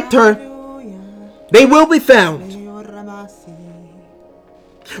that raped her, they will be found.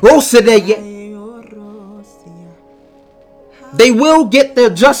 They will get their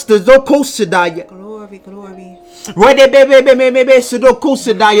justice. Glory.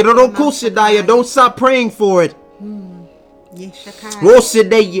 Don't stop praying for it.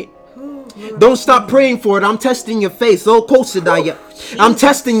 Don't stop praying for it. I'm testing your faith. I'm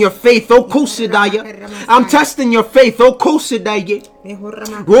testing your faith. I'm testing your faith.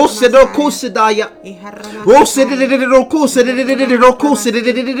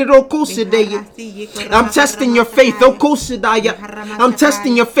 I'm testing your faith. I'm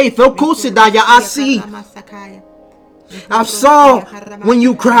testing your faith. I see. I saw when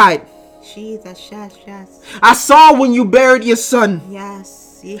you cried. I saw when you buried your son.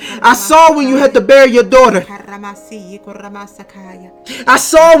 I saw when you had to bury your daughter. I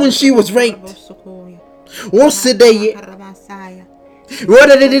saw when she was raped.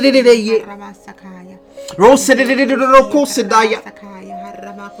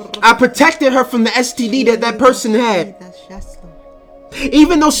 I protected her from the STD that person had.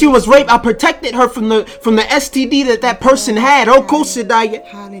 Even though she was raped, I protected her from the STD that person had.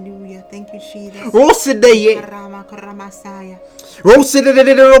 Hallelujah. Thank you, Jesus.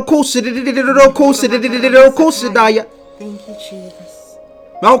 Thank you, Jesus.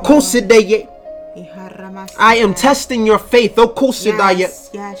 I am testing your faith.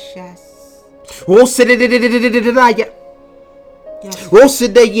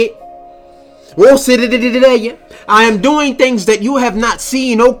 I am doing things that you have not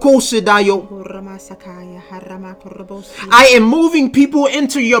seen. I am moving people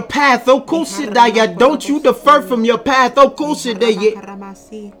into your path. Don't you defer from your path.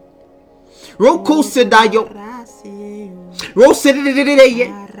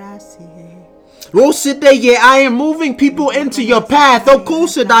 I am moving people into your path.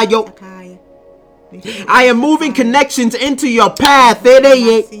 I am moving connections into your path.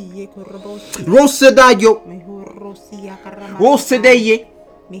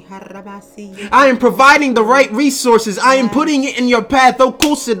 I am providing the right resources. I am putting it in your path.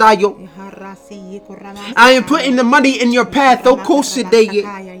 I am putting the money in your path.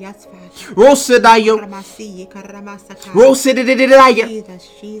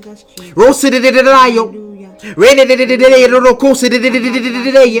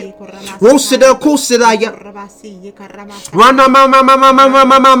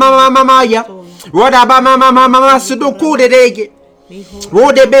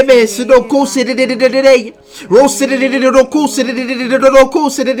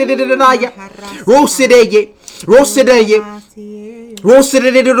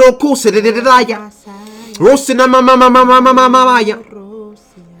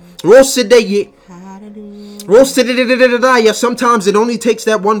 Sometimes it only takes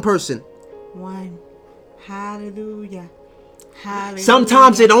that one person. Hallelujah.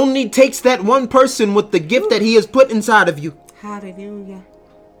 Sometimes it only takes that one person with the gift that he has put inside of you. Hallelujah.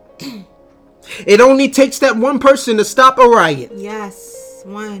 It only takes that one person to stop a riot. Yes,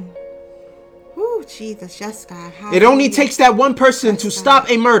 one. Ooh, Jesus, yes, God. Hallelujah. It only takes that one person to stop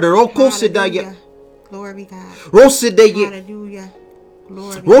a murder. Hallelujah. Glory, God. Hallelujah.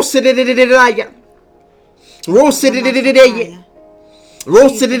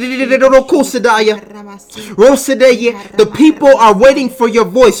 The people are waiting for your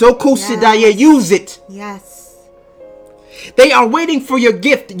voice. Use it. Yes. They are waiting for your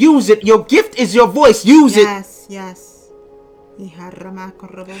gift. Use it. Your gift is your voice. Use it. Yes, yes.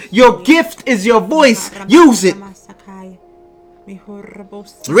 Your gift is your voice. Use it.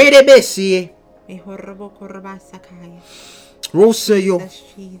 Redebesie. Rosayo.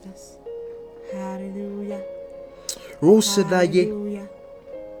 Jesus. Hallelujah. Rosadaye. Hallelujah.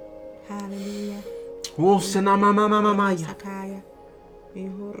 Hallelujah. Rosana mama mama maya. Sakaya.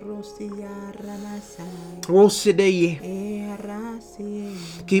 Mihorosia ramasaya. Rosadeye. Eharasi.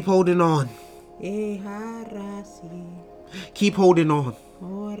 Keep holding on. Eharasi. Keep holding on.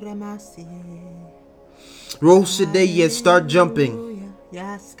 Oramasi. Rosadeye. Start jumping. Hallelujah.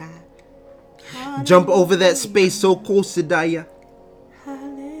 Yes, God. Jump over that space. So Kosadaya.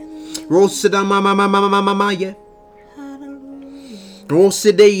 Hallelujah. Rosada mama mama mama maya. Hallelujah.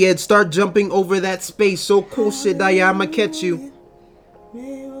 Rosadeye. Start jumping over that space. So Kosadaya. I'ma catch you.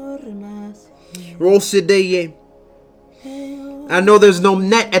 Rosadeye. I know there's no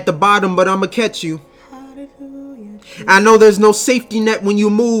net at the bottom, but I'ma catch you. I know there's no safety net when you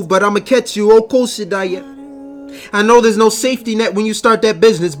move, but I'ma catch you. Oh, Kosadaya. I know there's no safety net when you start that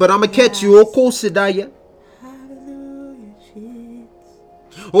business, but I'ma catch you. Oh, Kosadaya. Hallelujah, Jesus.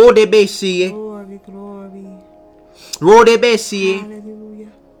 Oh, de besi. Glory, glory. Ro de besi.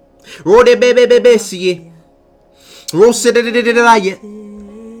 Hallelujah. Ro de besi. Rosadaya.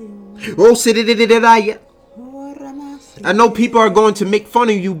 Rosadaya. I know people are going to make fun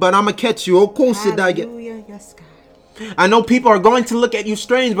of you, but I'ma catch you. Oh, Kosadaya. Hallelujah, yes, God. I know people are going to look at you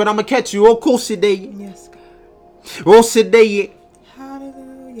strange, but I'ma catch you. Oh, Kosadaya. Yes, God. Rosadaya.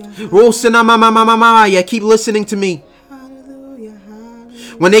 Hallelujah. Rosana mama mama maya. Keep listening to me. Hallelujah.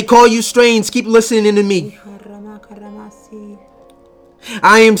 Hallelujah. When they call you strange, keep listening to me. Karamakarramasi.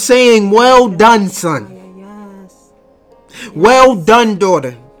 I am saying, well done, son. Yes. Well done,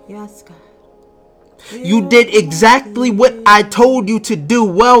 daughter. Yes, God. You did exactly what I told you to do.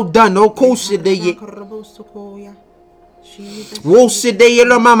 Well done. Oh, Kosadaya. Karamakarrabosukoya. Jesus. Rosadaya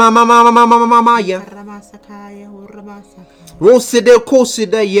la mama mama mama mama maya. Karramasakaya, hurramasakaya. Rosadaya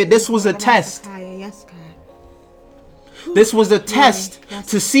Kosadaya. This was a test. Karramasakaya, yes, God. This was a test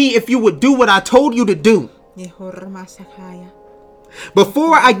to see if you would do what I told you to do. Hurramasakaya.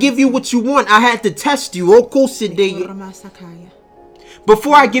 Before I give you what you want, I had to test you. Oh, Kosadaya. Hurramasakaya.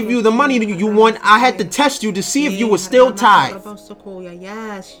 Before I give you the money that you want, I had to test you to see if you were still tithe.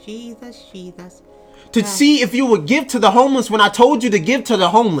 Yes, Jesus, Jesus. To see if you would give to the homeless when I told you to give to the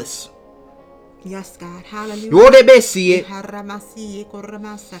homeless. Yes, God. Hallelujah.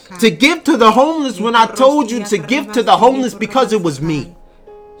 To give to the homeless when I told you to give to the homeless because it was me.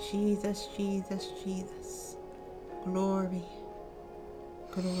 Jesus, Jesus, Jesus. Glory.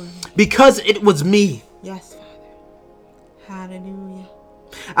 Glory. Because it was me. Yes, Father. Hallelujah.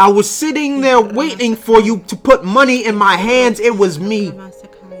 I was sitting there waiting for you to put money in my hands. It was me.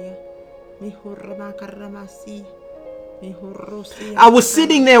 I was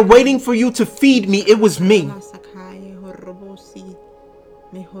sitting there waiting for you to feed me. It was me.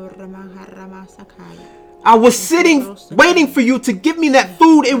 I was sitting waiting for you to give me that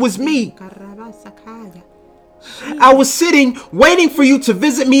food. It was me. I was sitting waiting for you to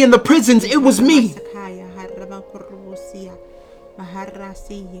visit me in the prisons. It was me.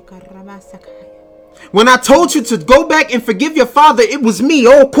 When I told you to go back and forgive your father, it was me.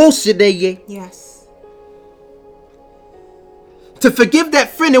 Oh, Kosadaya. Yes. To forgive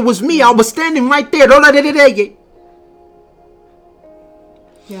that friend, it was me. I was standing right there.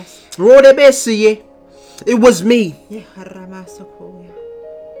 Yes. It was me.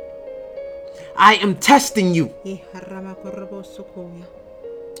 I am testing you.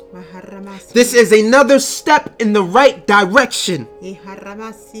 This is another step in the right direction.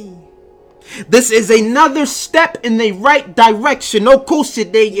 This is another step in the right direction. Oh,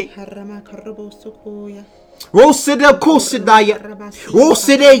 Kosadaya. Rosadaya Kosadaya.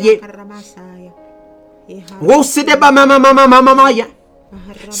 Rosadaya. Rosadaya mama maya.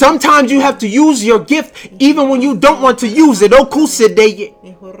 Sometimes you have to use your gift even when you don't want to use it. Oh, Kosadaya.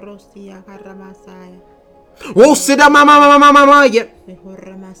 Rosadaya mama maya.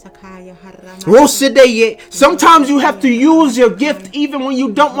 Rosadaya. Sometimes you have to use your gift even when you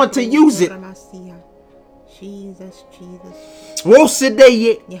don't want to use it. Jesus, Jesus.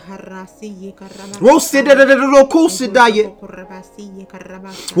 Rosadaya. Rosadaya.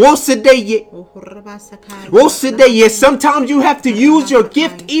 Rosadaya. Sometimes you have to use your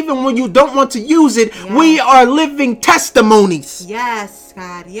gift even when you don't want to use it. Yes. We are living testimonies. Yes,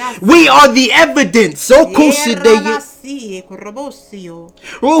 God. Yes. We are the evidence. Oh, Kosadaya.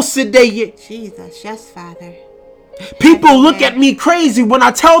 Rosadaya. Jesus, yes, Father. People look at me crazy when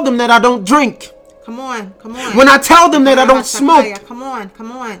I tell them that I don't drink. Come on. When I tell them that I don't smoke. Come on.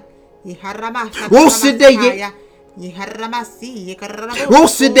 Rosideye.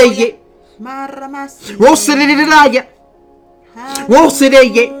 Rosideye. Rosideye.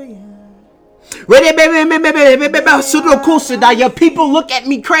 Rosideye. People look at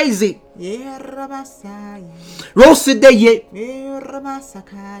me crazy.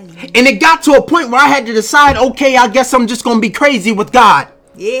 And it got to a point where I had to decide, okay, I guess I'm just going to be crazy with God.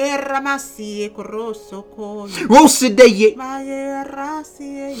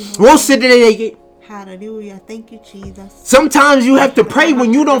 Hallelujah. Thank you, Jesus. Sometimes you have to pray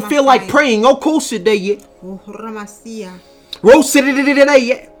when you don't feel like praying.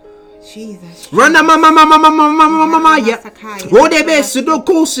 Jesus.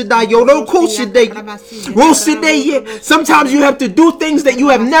 Sometimes you have to do things that you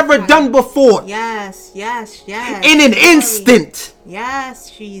have never done before. Yes. In an instant.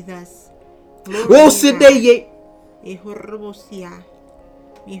 Yes, Jesus.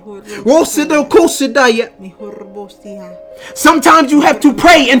 Sometimes you have to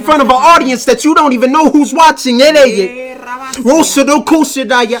pray in front of an audience that you don't even know who's watching.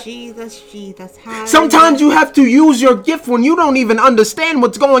 Jesus. Sometimes you have to use your gift when you don't even understand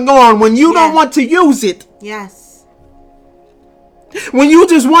what's going on, when you don't want to use it. Yes. When you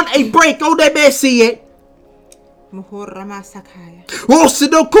just want a break. When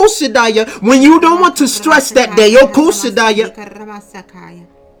you don't want to stress that day.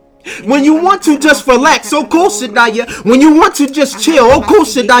 When you want to just relax. When you want to just chill. And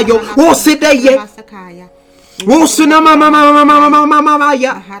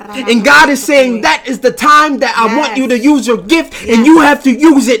God is saying that is the time that I want you to use your gift, and you have to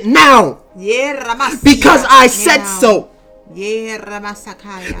use it now. Because I said so.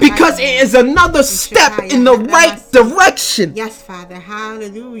 Because it is another step in the right direction. Yes, Father.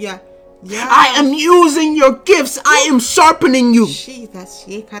 Hallelujah. Yes. I am using your gifts. I am sharpening you. Jesus.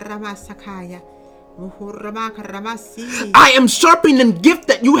 I am sharpening the gift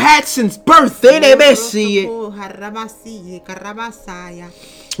that you had since birth.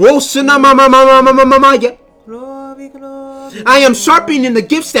 I am sharpening the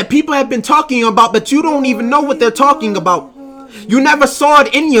gifts that people have been talking about, but you don't even know what they're talking about. You never saw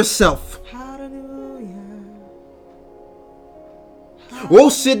it in yourself.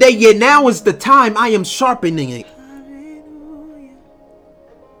 Now is the time. I am sharpening it.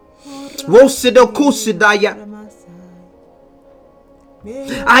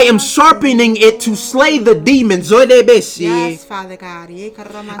 I am sharpening it to slay the demons. Yes, Father God.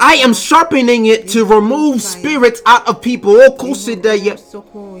 I am sharpening it to remove spirits out of people.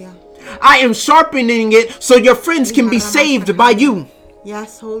 I am sharpening it so your friends can be saved by you.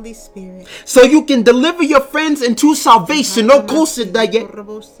 Yes, Holy Spirit. So you can deliver your friends into salvation. It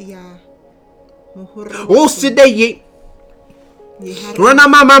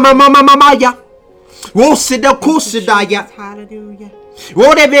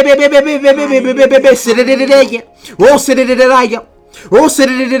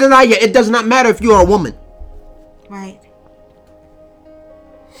does not matter if you are a woman. Right.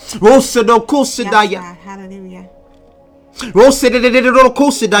 Yes, God. Hallelujah. It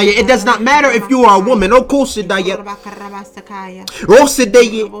does not matter if you are a woman. It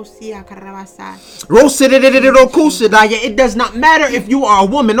does not matter if you are a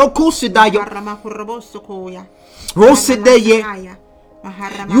woman.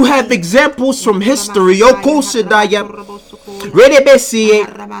 You have examples from history.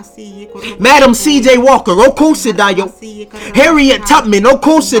 Madam C.J. Walker. Harriet Tubman.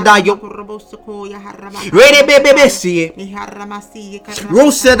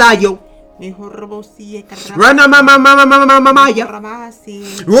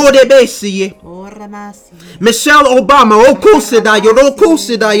 Michelle Obama.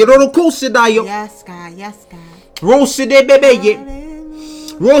 Yes, God.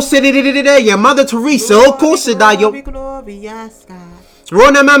 Mother Teresa. Yes, God.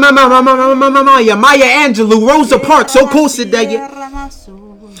 Maya Angelou. Rosa Parks.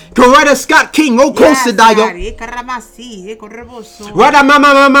 Coretta Scott King.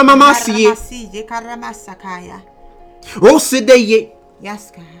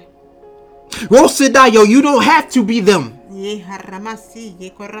 Yes, God. You don't have to be them. You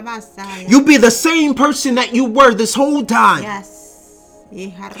be the same person that you were this whole time. Yes.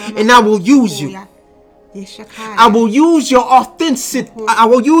 And I will use you. I will use your authenticity.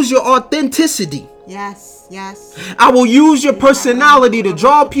 Yes. I will use your personality to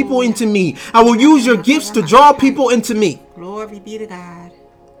draw people into me. I will use your gifts to draw people into me. Glory be to God.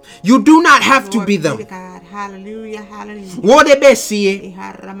 You do not have to Glory be be to them. God. Hallelujah. Hallelujah. Wodebesie.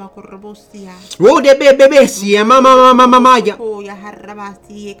 Iharamakurobosia. Wodebebebesie. Mama. Koya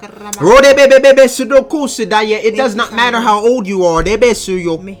haramasi karama. It does not matter how old you are.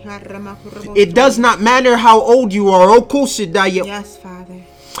 Debesuyo. Miharamakurobosia. It does not matter how old you are. Okusidaya. Yes, Father.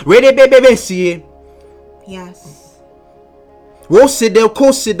 Wodebebebesie. Yes.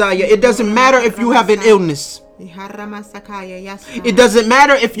 It doesn't matter if you have an illness. Iharamasakaya. Yes, God. It doesn't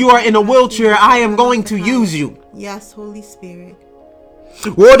matter if you are in a wheelchair. I am going to use you. Yes, Holy Spirit. Yes,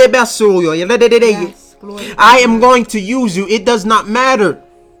 Glory to I am God. going to use you. It does not matter.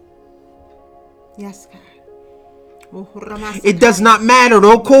 Yes, God. It does not matter.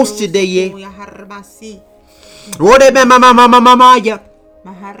 Maharasi.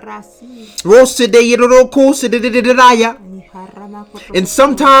 And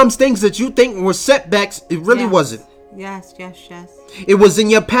sometimes things that you think were setbacks, it really wasn't. Yes, yes, yes. It was in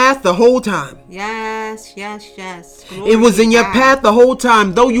your path the whole time. Yes, yes, yes. It was in your path the whole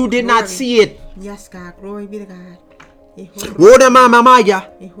time, though you did not see it. Yes, God. Glory be to God.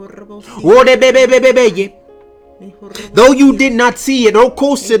 Though you did not see it,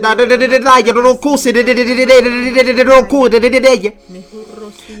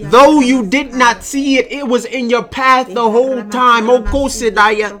 though you did not see it, it was in your path the whole time.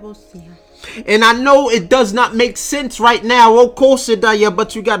 And I know it does not make sense right now,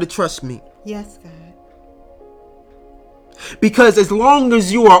 but you got to trust me. Yes, God. Because as long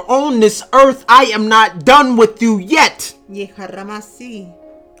as you are on this earth, I am not done with you yet. Yes,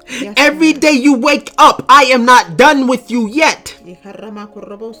 Every day you wake up, I am not done with you yet.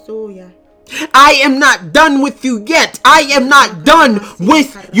 I am not done with you yet. I am not done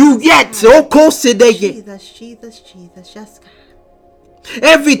with you yet. Jesus, Jesus, Jesus. Yes, God.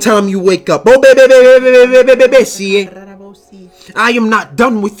 Every time you wake up, I am not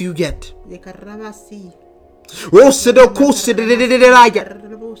done with you yet.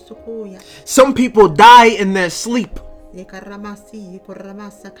 Some people die in their sleep.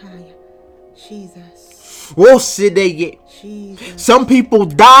 Jesus. Jesus. Some people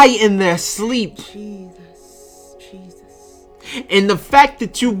die in their sleep. Jesus. Jesus. And the fact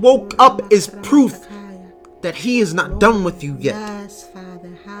that you woke up is proof that he is not done with you yet. Yes,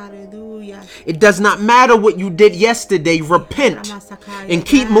 Father. Hallelujah. It does not matter what you did yesterday. Repent and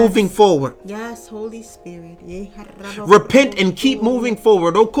keep moving forward. Yes, Holy Spirit. Repent and keep moving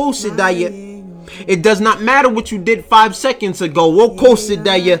forward. It does not matter what you did 5 seconds ago.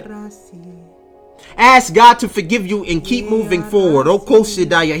 Ask God to forgive you and keep moving forward.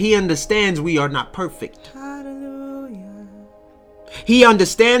 He understands we are not perfect. Hallelujah. He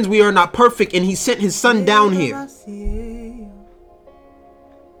understands we are not perfect, and he sent his son down here.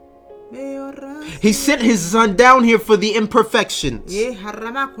 He sent his son down here for the imperfections. He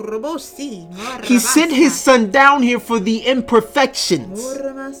sent his son down here for the imperfections.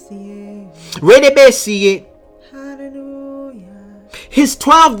 Hallelujah. His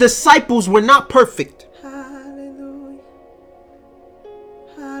 12 disciples were not perfect. Hallelujah.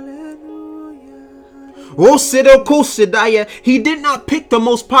 Hallelujah. He did not pick the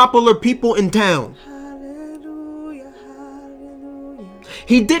most popular people in town. Hallelujah. Hallelujah.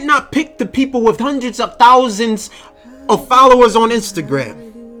 He did not pick the people with hundreds of thousands of followers on Instagram.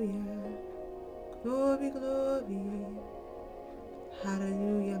 Hallelujah. Glory, glory.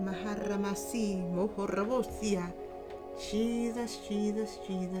 Hallelujah. Maharamasi. Mohorobosia. Jesus, Jesus,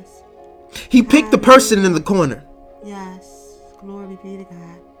 Jesus. He picked the person in the corner. Yes. Glory be to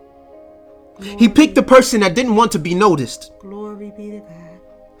God. He picked the person that didn't want to be noticed. Glory be to God.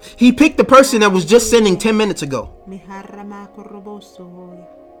 He picked the person that was just sinning 10 minutes ago.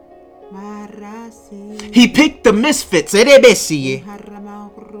 He picked the misfits.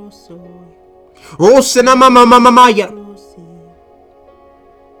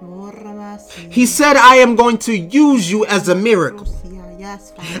 He said, I am going to use you as a miracle.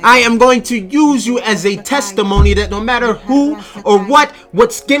 I am going to use you as a testimony that no matter who or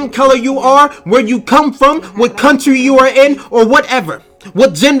what skin color you are, where you come from, what country you are in, or whatever,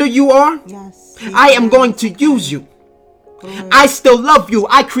 what gender you are, I am going to use you. I still love you.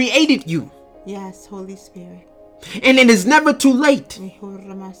 I created you. Yes, Holy Spirit. And it is never too late.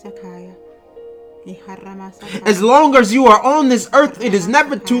 As long as you are on this earth, it is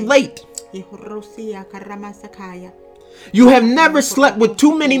never too late. You have never slept with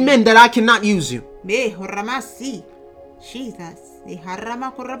too many men that I cannot use you. Jesus.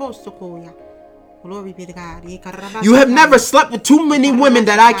 Glory be to God. You have never slept with too many women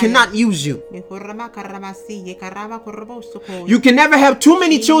that I cannot use you. You can never have too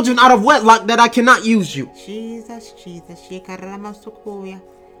many children out of wedlock that I cannot use you. Jesus, Jesus.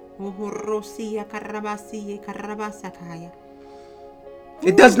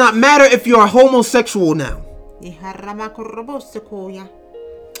 It does not matter if you are homosexual now.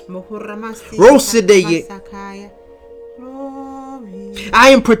 I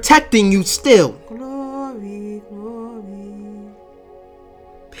am protecting you still.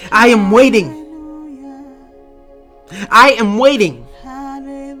 I am waiting. I am waiting.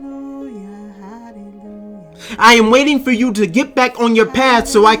 I am waiting for you to get back on your path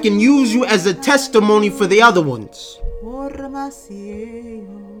so I can use you as a testimony for the other ones.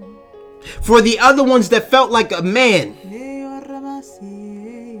 For the other ones that felt like a man.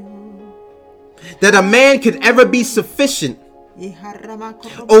 That a man could ever be sufficient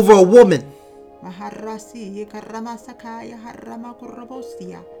over a woman.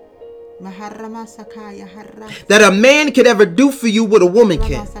 That a man could ever do for you what a woman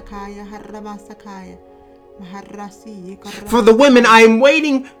can. For the women, I am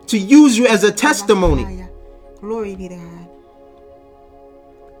waiting to use you as a testimony. Glory be to God.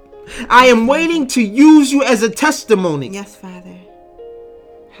 I am waiting to use you as a testimony. Yes, Father.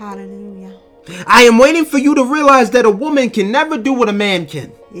 Hallelujah. I am waiting for you to realize that a woman can never do what a man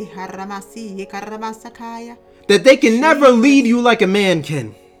can. That they can never lead you like a man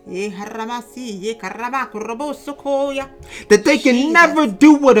can. That they can never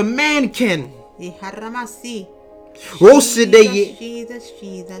do what a man can. Jesus.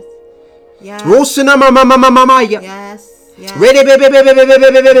 Yes. It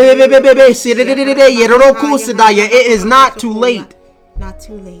is not too late. Not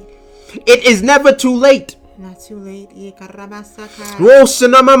too late. It is never too late. Not too late.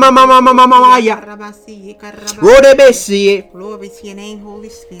 Glory to your name, Holy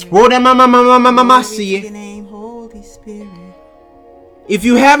Spirit. Glory to your name, Holy Spirit. If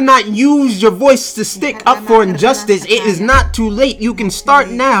you have not used your voice to stick up for injustice, it is not too late. You can start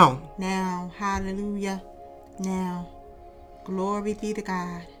now. Now. Hallelujah. Now. Glory be to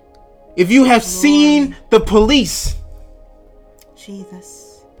God. If you have seen the police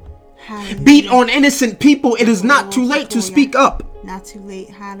Jesus. beat on innocent people, it is not too late to speak up. Not too late.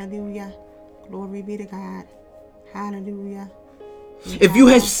 Hallelujah. Glory be to God. Hallelujah. If you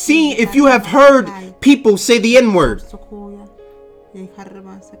have heard people say the N-word.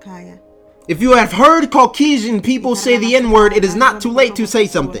 If you have heard Caucasian people say the N-word, it is not too late to say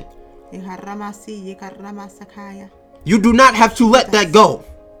something. You do not have to let that go.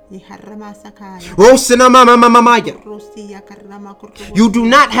 You do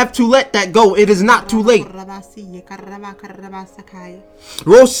not have to let that go. It is not too late.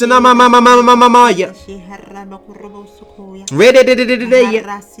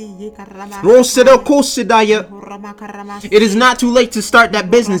 It is not too late to start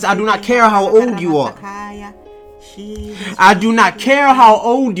that business. I do not care how old you are. I do not care how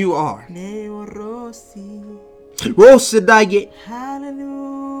old you are.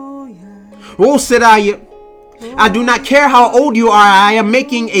 I do not care how old you are. I am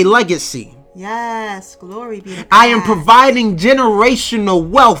making a legacy. Yes, glory be to God. I am providing generational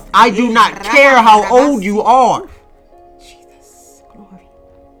wealth. I do not care how old you are. Jesus, glory.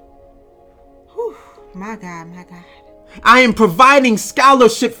 Whew. My God. I am providing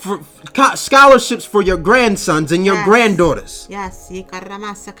scholarships for your grandsons and your granddaughters. Yes.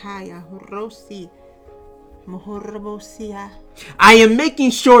 I am making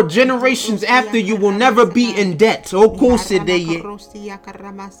sure generations after you will never be in debt. Oh, course it is.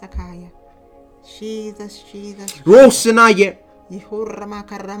 Jesus.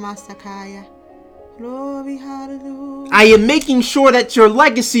 Glory, hallelujah. I am making sure that your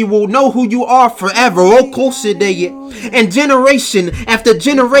legacy will know who you are forever. Oh, course it is. And generation after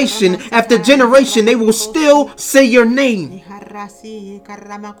generation after generation, they will still say your name.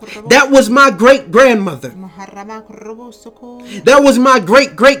 That was my great-grandmother. That was my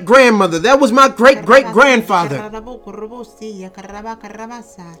great-great-grandmother. That was my great-great-grandfather.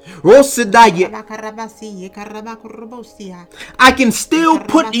 I can still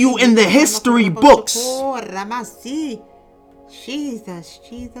put you in the history books. Jesus.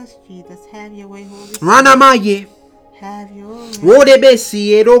 Have your way, Holy Spirit. Ranamaye. Have your way.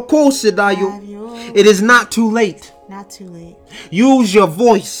 It is not too late. Not too late. Use your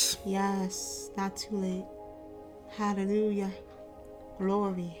voice. Yes, not too late. Hallelujah.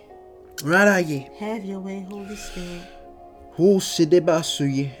 Glory. Raraye. Have your way, Holy Spirit.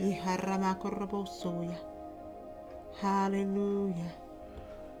 Hallelujah.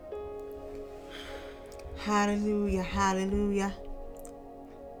 Hallelujah.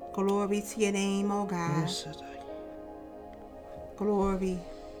 Glory to your name, oh God. Glory.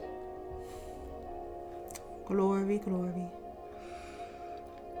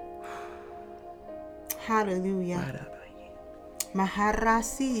 Hallelujah.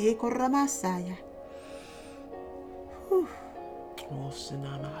 Maharasi Ekoramasaya.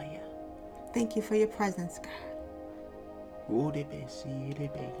 Thank you for your presence, God.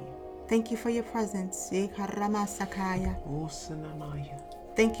 Thank you for your presence. Ekaramasakaya.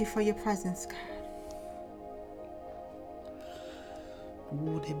 Thank you for your presence, God.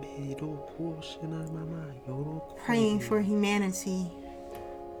 Praying for humanity.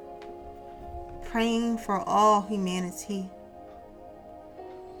 Praying for all humanity.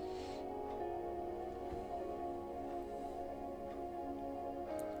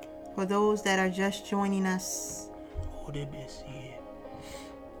 For those that are just joining us,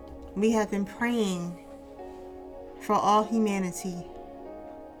 we have been praying for all humanity.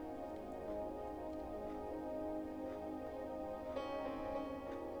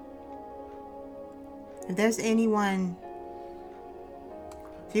 If there's anyone,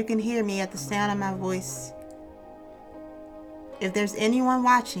 if you can hear me at the sound of my voice, if there's anyone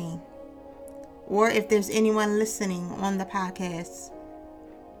watching, or if there's anyone listening on the podcast,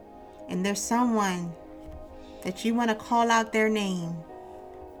 and there's someone that you want to call out their name,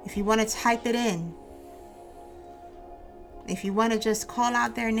 if you want to type it in, if you want to just call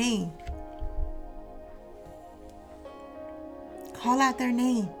out their name, call out their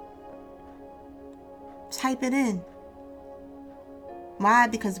name. Type it in. Why?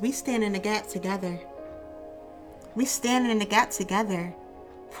 Because we stand in the gap together. We stand in the gap together,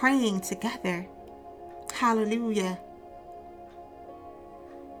 praying together. Hallelujah.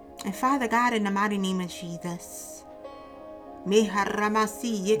 And Father God, in the mighty name of Jesus,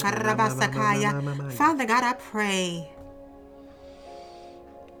 Father God, I pray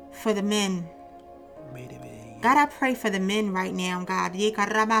for the men. God, I pray for the men right now, God. I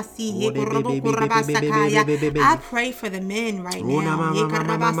pray for the men right now.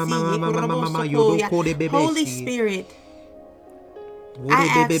 Holy Spirit, I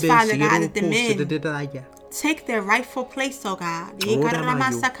ask, Father God, that the men take their rightful place, oh God. That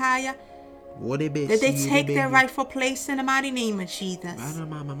they take their rightful place in the mighty name of Jesus.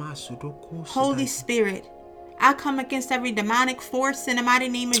 Holy Spirit, I come against every demonic force in the mighty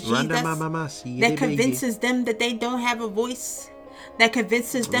name of Jesus that convinces them that they don't have a voice, that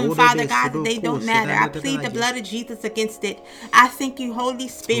convinces them, Father God, that they don't matter. I plead the blood of Jesus against it. I thank you, Holy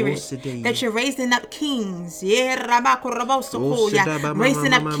Spirit, that you're raising up kings. Raising up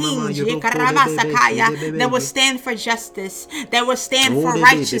kings that will stand for justice, that will stand for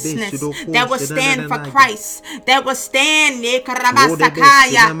righteousness, that will stand for Christ, that will stand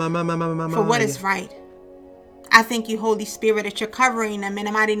for what is right. I thank you, Holy Spirit, that you're covering them in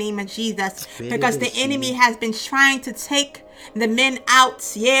the mighty name of Jesus, because the enemy has been trying to take the men out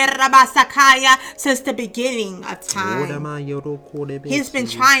since the beginning of time. He's been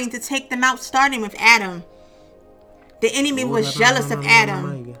trying to take them out, starting with Adam. The enemy was jealous of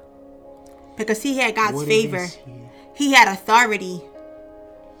Adam because he had God's favor. He had authority.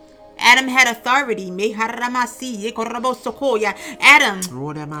 Adam had authority. Adam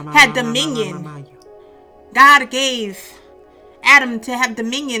had dominion. God gave Adam to have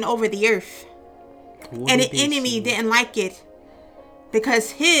dominion over the earth. And the enemy didn't like it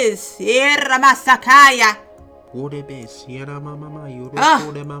because his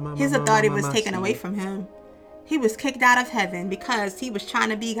authority was taken away from him. He was kicked out of heaven because he was trying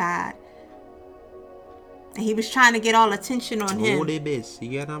to be God. And he was trying to get all attention on him.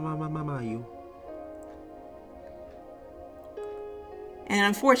 And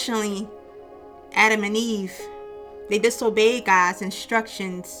unfortunately, Adam and Eve, they disobeyed God's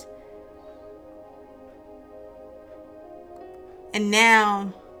instructions. And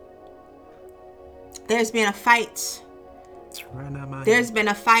now there's been a fight. There's been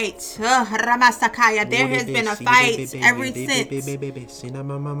a fight. There has been a fight ever since.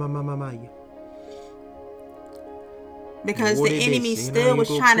 Because the enemy still was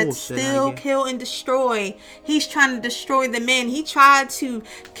trying to kill and destroy. He's trying to destroy the men. He tried to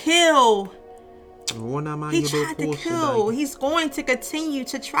kill. He's going to continue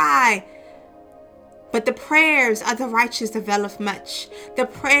to try. But the prayers of the righteous availeth much. The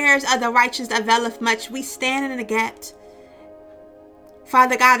prayers of the righteous availeth much. We stand in the gap.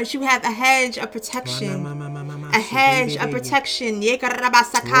 Father God, that you have a hedge of protection. A hedge of protection.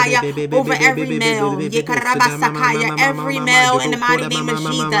 Over every male. Every male in the mighty name of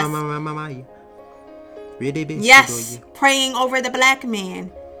Jesus. Yes, praying over the black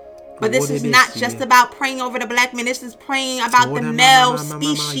man. But this is not just about praying over the black men. This is praying about the male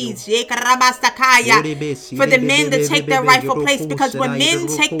species. For the men to take their rightful place. Because when men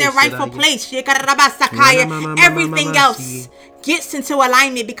take their rightful place, everything else gets into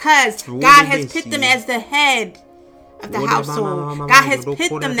alignment. Because God has put them as the head of the household. God has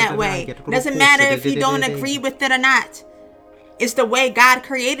put them that way. It doesn't matter if you don't agree with it or not. It's the way God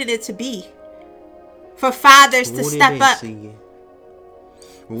created it to be. For fathers to step up.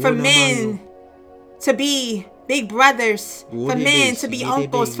 For men to be big brothers. For men to be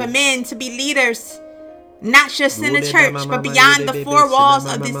uncles. For men to be leaders. Not just in the church, but beyond the four walls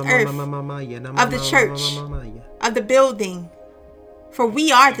of this earth. Of the church. Of the building. For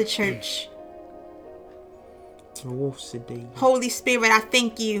we are the church. Holy Spirit, I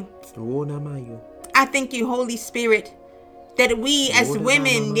thank you. I thank you, Holy Spirit, that we as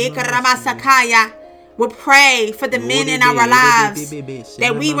women will pray for the men in our lives,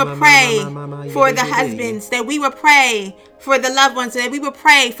 that we will pray for the husbands, that we will pray for the loved ones, that we will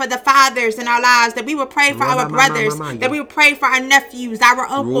pray for the fathers in our lives, that we will pray for our brothers, that we will pray for our nephews, our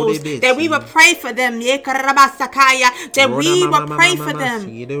uncles, that we will pray for them, that we will pray for them.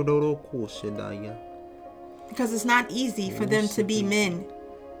 Because it's not easy for them to be men.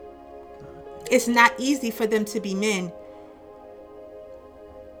 It's not easy for them to be men.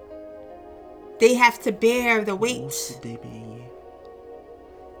 They have to bear the weight.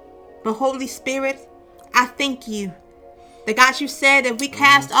 But Holy Spirit, I thank you that God, you said that we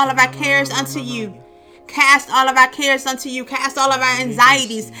cast all of our cares unto you. Cast all of our cares unto you. Cast all of our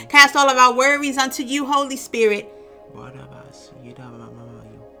anxieties. Cast all of our worries unto you, Holy Spirit.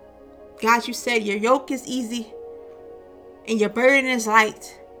 God, you said your yoke is easy and your burden is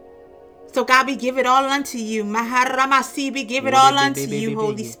light. So God, we give it all unto you. Maharamasi, we give it all unto you,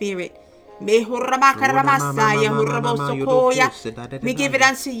 Holy Spirit. We give it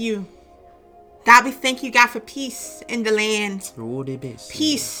unto you. God, we thank you, God, for peace in the land.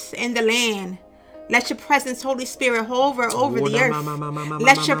 Peace in the land. Let your presence, Holy Spirit, hover over the earth.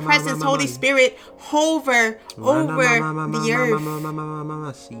 Let your presence, Holy Spirit, hover over the earth.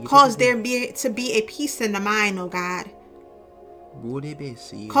 Cause there to be a peace in the mind, oh God.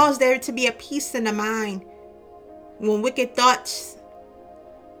 Cause there to be a peace in the mind when wicked thoughts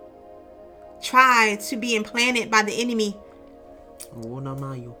try to be implanted by the enemy.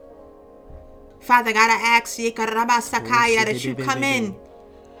 Father God, I ask that you come in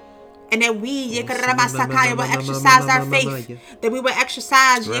and that we will exercise our faith, that we will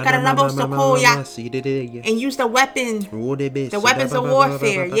exercise and use the weapons of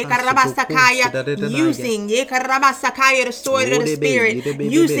warfare, using the sword of the Spirit,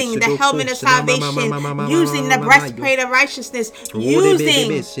 using the helmet of salvation, using the breastplate of righteousness, using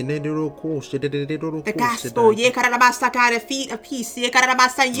the gospel, the feet of peace, using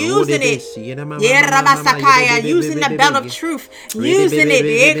it, using the belt of truth, using it.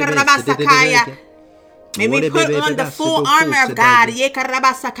 May we put on the full armor of God.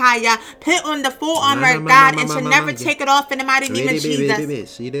 Put on the full armor of God and to never take it off in the mighty name of Jesus.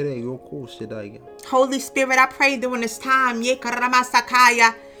 Holy Spirit, I pray during this time. I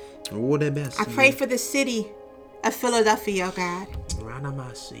pray for the city of Philadelphia, oh God.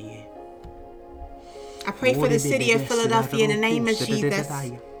 I pray for the city of Philadelphia in the name of Jesus.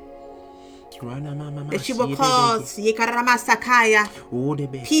 That you will cause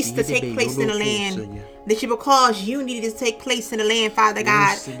peace to take place in the land. That you will cause unity to take place in the land, Father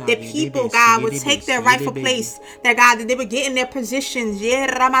God. That people, God, will take their rightful place. That God, that they will get in their positions. Get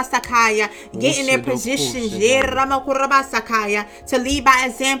in their positions. To lead by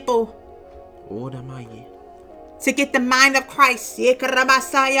example. To get the mind of Christ. Getting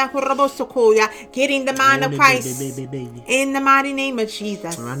the mind of Christ. In the mighty name of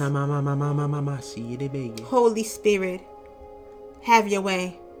Jesus. Holy Spirit, have your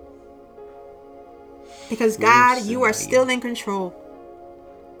way. Because God, you are still in control.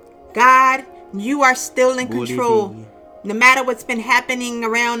 God, you are still in control. No matter what's been happening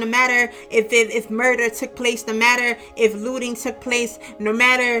around, no matter if murder took place, no matter if looting took place, no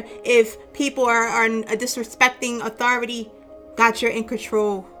matter if people are disrespecting authority, God, you're in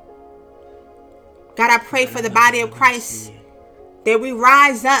control. God, I pray for the body of Christ, that we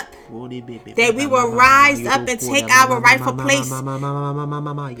rise up, that we will rise up and take our rightful place.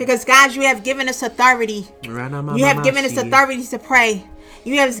 Because God, you have given us authority. You have given us authority to pray.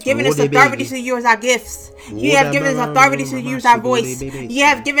 You have given us authority to use our gifts. You have given us authority to use our voice. You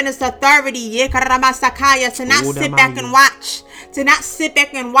have given us authority to not sit back and watch. To not sit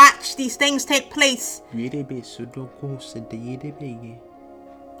back and watch these things take place.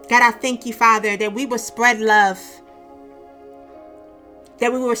 God, I thank you, Father, that we will spread love.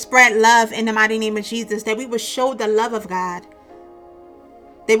 That we will spread love in the mighty name of Jesus. That we will show the love of God.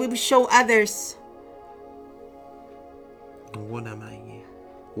 That we will show others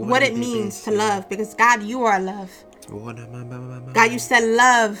what it means to love. Because God, you are love. God, you said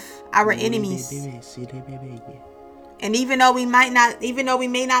love our enemies. And even though we may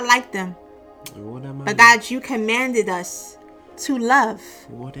not like them, but God, you commanded us to love.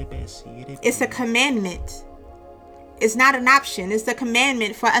 It's a commandment. It's not an option. It's a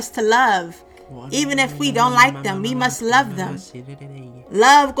commandment for us to love. Even if we don't like them, we must love them.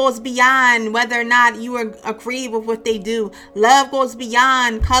 Love goes beyond whether or not you agree with what they do. Love goes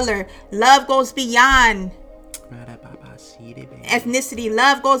beyond color. Love goes beyond ethnicity.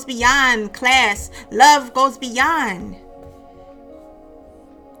 Love goes beyond class. Love goes beyond.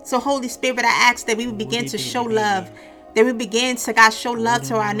 So Holy Spirit, I ask that we would begin to show love. That we begin to, God, show love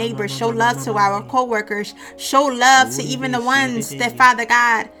to our neighbors. Show love to our co-workers. Show love to even the ones that, Father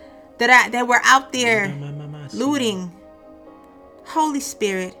God, that were out there looting. Holy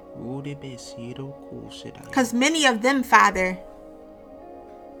Spirit. Because many of them, Father,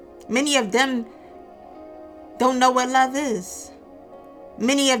 many of them don't know what love is.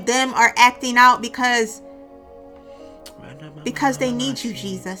 Many of them are acting out because they need you,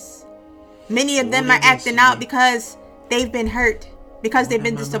 Jesus. Many of them are acting out because they've been hurt, because they've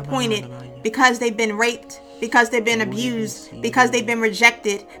been disappointed, because they've been raped, because they've been abused, because they've been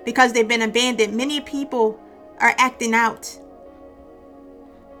rejected, because they've been abandoned. Many people are acting out.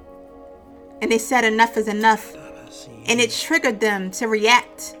 And they said enough is enough. And it triggered them to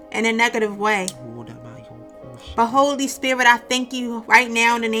react in a negative way. But Holy Spirit, I thank you right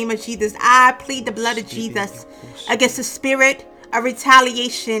now in the name of Jesus. I plead the blood of Jesus against the spirit of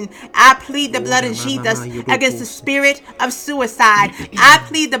retaliation. I plead the blood of Jesus against the spirit of suicide. I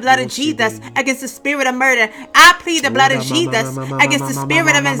plead the blood of Jesus against the spirit of murder. I plead the blood of Jesus against the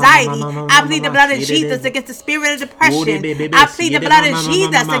spirit of anxiety. I plead the blood of Jesus against the spirit of depression. I plead the blood of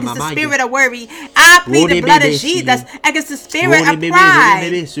Jesus against the spirit of worry. I plead the blood of Jesus against the spirit of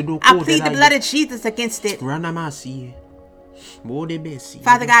pride. I plead the blood of Jesus against it.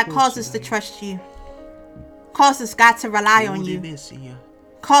 Father God, cause us to trust you. Cause us, God, to rely on you.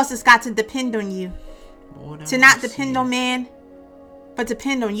 Cause us, God, to depend on you. To not depend on man, but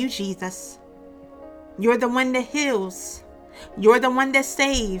depend on you, Jesus. You're the one that heals. You're the one that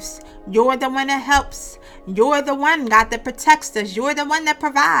saves. You're the one that helps. You're the one, God, that protects us. You're the one that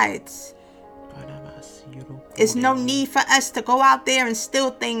provides. There's no need for us to go out there and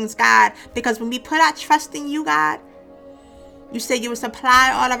steal things, God, because when we put our trust in you, God, you said you will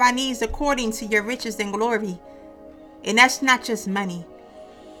supply all of our needs according to your riches and glory. And that's not just money.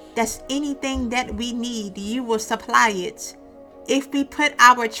 That's anything that we need. You will supply it. If we put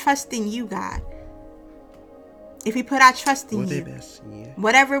our trust in you, God. If we put our trust in you.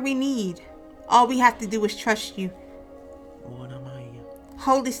 Whatever we need, all we have to do is trust you.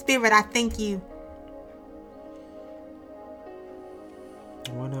 Holy Spirit, I thank you.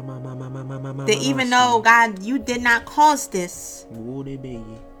 That even though, God, you did not cause this,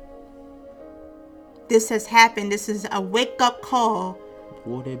 this has happened. This is a wake-up call.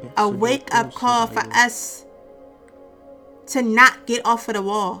 A wake-up call for us to not get off of the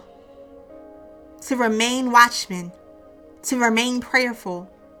wall. To remain watchmen. To remain prayerful.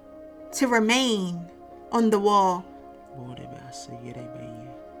 To remain on the wall.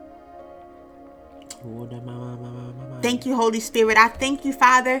 Thank you, Holy Spirit. I thank you,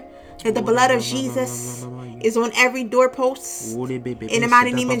 Father, that the blood of Jesus is on every doorpost. In the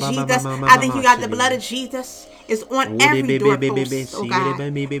mighty name of Jesus, I thank you, God, the blood of Jesus is on every doorpost, oh God.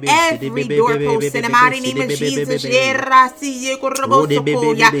 Every doorpost in the mighty name of Jesus.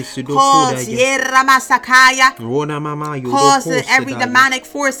 Cause every demonic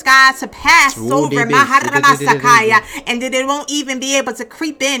force, God, to pass over and that it won't even be able to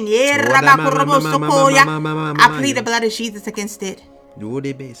creep in. I plead the blood of Jesus against it.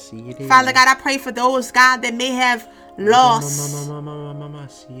 Father God, I pray for those, God, that may have lost,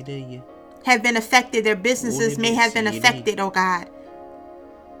 have been affected. Their businesses may have been affected, oh God,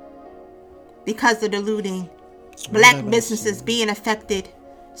 because of the looting. Black businesses being affected.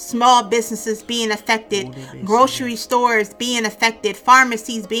 Small businesses being affected. Grocery stores being affected.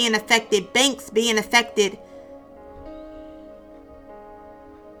 Pharmacies being affected. Banks being affected.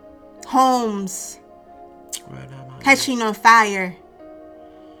 Homes catching on fire.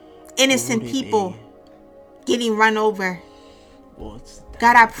 Innocent people getting run over.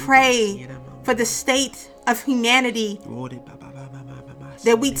 God, I pray for the state of humanity,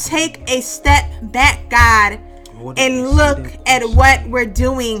 that we take a step back, God, and look at what we're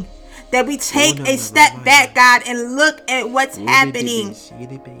doing. that we take a step back, God, and look at what's happening.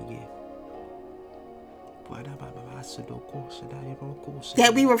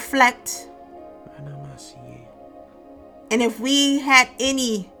 That we reflect. And if we had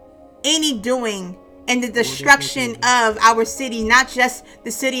any doing in the destruction of our city, not just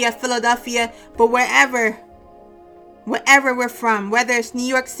the city of Philadelphia, but wherever we're from, whether it's New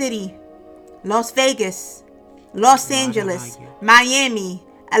York City, Las Vegas, Los Angeles, Miami,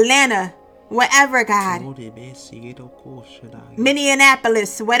 Atlanta, wherever, God,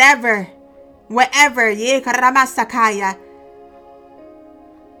 Minneapolis, wherever,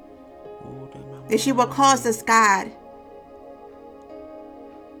 that you will cause us, God,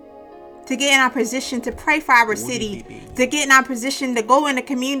 to get in our position to pray for our city, to get in our position to go into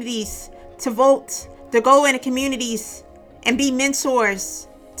communities, to vote, to go into communities and be mentors,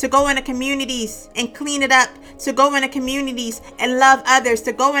 to go into communities and clean it up, to go into communities and love others,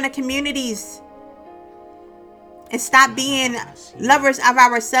 to go into communities and stop being lovers of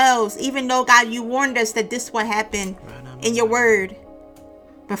ourselves, even though, God, you warned us that this will happen in your word.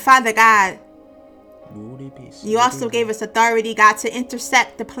 But Father God, you also gave us authority, God, to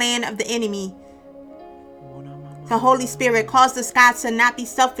intercept the plan of the enemy. The Holy Spirit caused us, God, to not be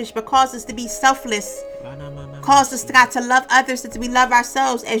selfish, but caused us to be selfless. Caused us, God, to love others as we love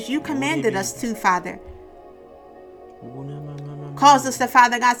ourselves, as you commanded us to, Father. Caused us,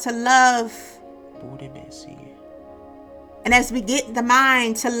 Father God, to love. And as we get the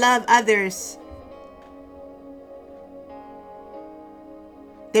mind to love others,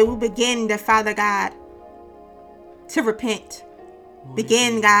 that we begin, Father God, to repent.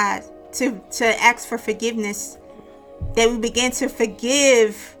 Begin, God, to ask for forgiveness. That we begin to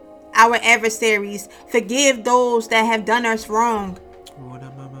forgive our adversaries. Forgive those that have done us wrong.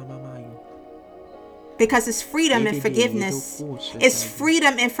 Because it's freedom in forgiveness. It's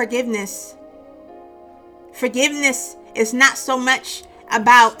freedom in forgiveness. Forgiveness is not so much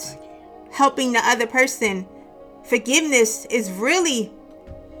about helping the other person. Forgiveness is really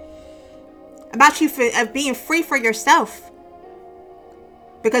about you of being free for yourself.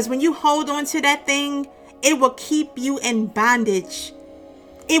 Because when you hold on to that thing, it will keep you in bondage.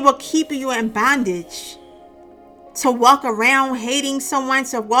 It will keep you in bondage. To walk around hating someone,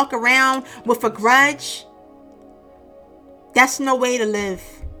 to walk around with a grudge, that's no way to live.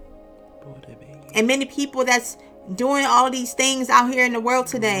 And many people that's doing all these things out here in the world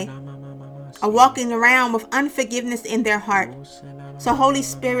today are walking around with unforgiveness in their heart. So Holy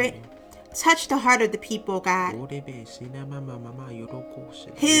Spirit, touch the heart of the people, God.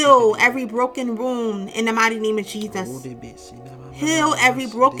 Heal every broken wound in the mighty name of Jesus. Heal every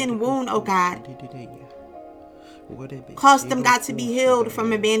broken wound, oh God. Cause them, God, to be healed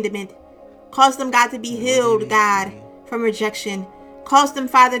from abandonment. Cause them, God, to be healed, God, from rejection. Cause them,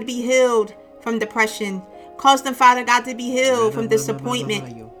 Father, to be healed from depression. Cause them, Father God, to be healed from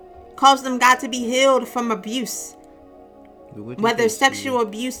disappointment. Cause them, God, to be healed from abuse. Whether sexual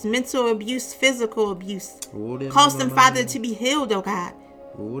abuse, mental abuse, physical abuse. Cause them, Father, to be healed, oh God.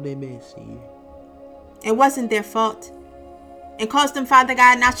 It wasn't their fault. And cause them, Father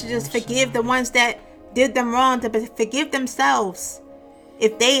God, not to just forgive the ones that did them wrong, but forgive themselves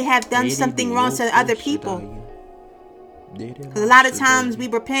if they have done something wrong to other people. Because a lot of times we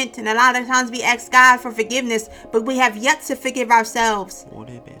repent and a lot of times we ask God for forgiveness, but we have yet to forgive ourselves.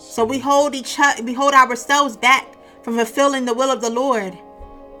 So we hold ourselves back from fulfilling the will of the Lord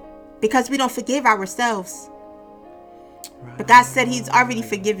because we don't forgive ourselves. But God said He's already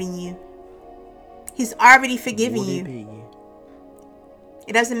forgiven you. He's already forgiven you.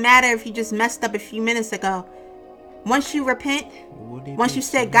 It doesn't matter if you just messed up a few minutes ago. Once you repent, once you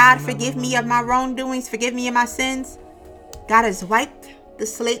said, God, forgive me of my wrongdoings, forgive me of my sins, God has wiped the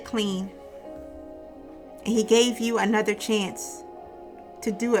slate clean. And He gave you another chance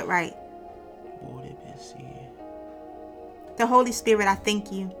to do it right. The Holy Spirit, I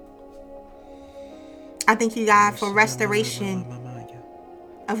thank you. I thank you, God, for restoration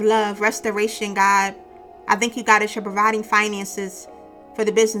of love, restoration, God. I thank you, God, that you're providing finances for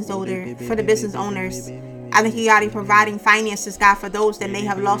the business owners. I thank you, God, you're providing finances, God, for those that may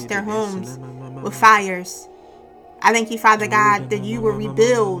have lost their homes with fires. I thank you, Father God, that you will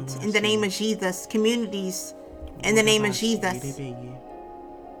rebuild in the name of Jesus, communities in the name of Jesus.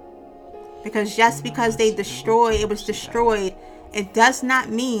 Because just because it was destroyed, it does not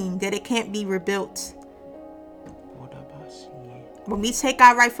mean that it can't be rebuilt. When we take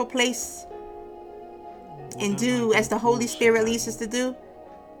our rightful place and do as the Holy Spirit leads us to do,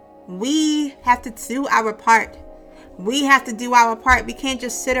 we have to do our part. We have to do our part. We can't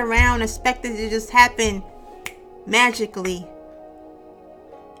just sit around and expect it to just happen magically.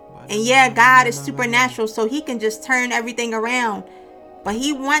 And yeah, God is supernatural, so he can just turn everything around. But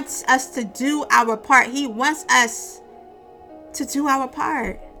he wants us to do our part. He wants us to do our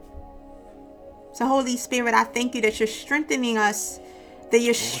part. So Holy Spirit, I thank you that you're strengthening us, that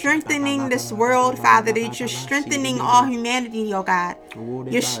you're strengthening this world, Father, that you're strengthening all humanity, oh God.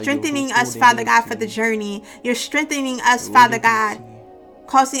 You're strengthening us, Father God, for the journey. You're strengthening us, Father God,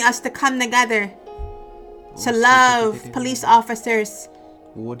 causing us to come together to love police officers,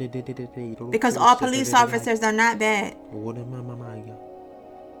 because all police officers are not bad.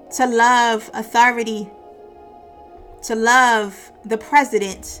 To love authority, to love the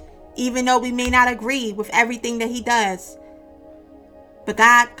president, even though we may not agree with everything that he does. But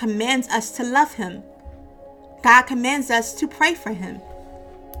God commands us to love him. God commands us to pray for him.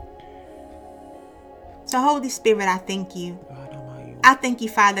 So Holy Spirit, I thank you. I thank you,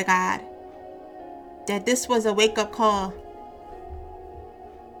 Father God, that this was a wake-up call.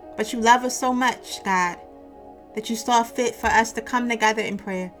 But you love us so much, God, that you saw fit for us to come together in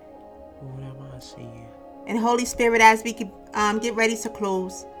prayer. And Holy Spirit, as we get ready to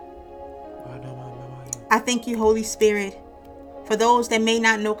close, I thank you, Holy Spirit, for those that may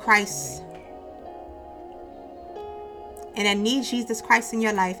not know Christ and that need Jesus Christ in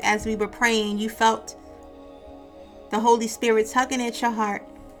your life. As we were praying, you felt the Holy Spirit tugging at your heart,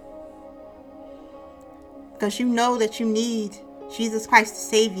 because you know that you need Jesus Christ to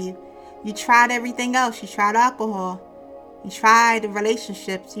save you. You tried everything else. You tried alcohol. You tried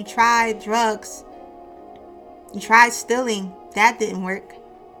relationships. You tried drugs. You tried stealing. That didn't work.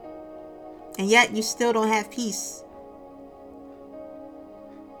 And yet you still don't have peace.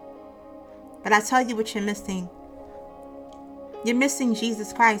 But I tell you what you're missing. You're missing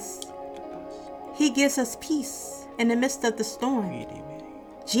Jesus Christ. He gives us peace in the midst of the storm.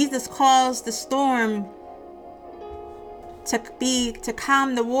 Jesus caused the storm to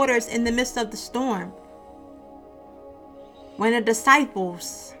calm the waters in the midst of the storm. When the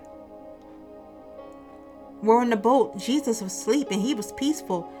disciples were on the boat, Jesus was asleep and he was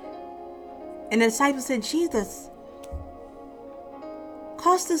peaceful. And the disciples said, Jesus,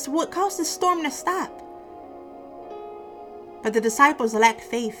 cause this storm to stop. But the disciples lacked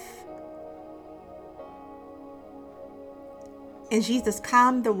faith. And Jesus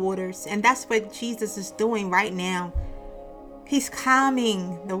calmed the waters. And that's what Jesus is doing right now. He's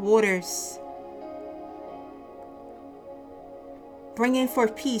calming the waters, bringing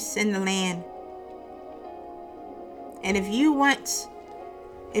forth peace in the land. And if you want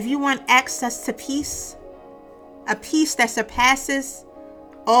access to peace, a peace that surpasses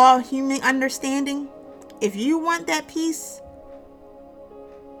all human understanding, if you want that peace,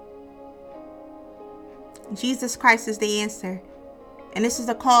 Jesus Christ is the answer. And this is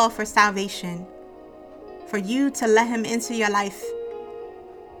a call for salvation, for you to let him into your life.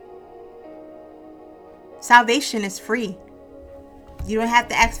 Salvation is free. You don't have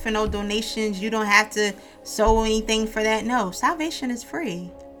to ask for no donations. You don't have to sow anything for that. No, salvation is free.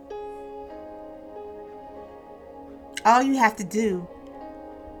 All you have to do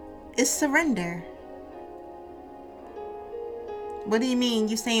is surrender. What do you mean?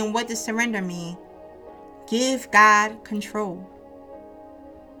 You're saying, what does surrender mean? Give God control.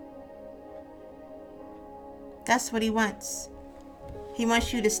 That's what he wants. He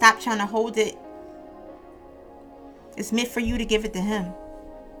wants you to stop trying to hold it. It's meant for you to give it to him.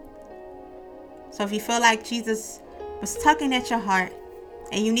 So if you feel like Jesus was tugging at your heart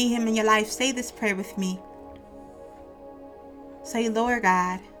and you need him in your life, say this prayer with me. Say, Lord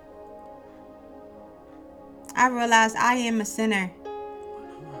God, I realize I am a sinner.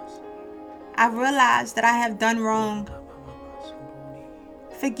 I realize that I have done wrong.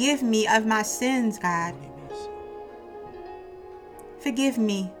 Forgive me of my sins, God. Forgive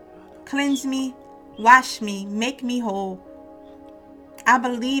me. Cleanse me. Wash me. Make me whole. I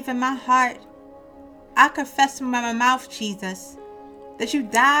believe in my heart. I confess with my mouth, Jesus, that you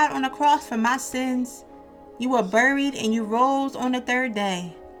died on the cross for my sins. You were buried and you rose on the third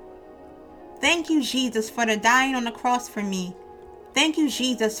day. Thank you, Jesus, for the dying on the cross for me. Thank you,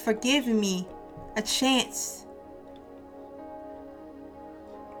 Jesus, for giving me a chance.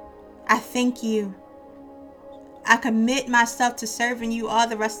 I thank you. I commit myself to serving you all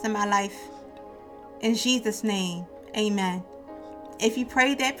the rest of my life. In Jesus' name, amen. If you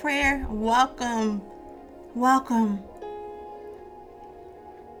prayed that prayer, welcome. Welcome.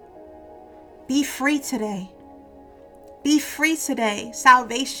 Be free today. Be free today.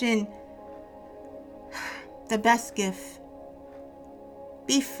 Salvation, the best gift.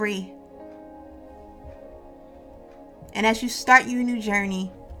 Be free. And as you start your new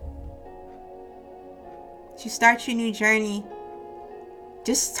journey,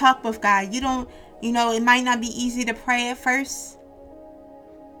 Just talk with God. It might not be easy to pray at first,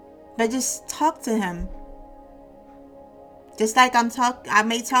 but just talk to him. Just like I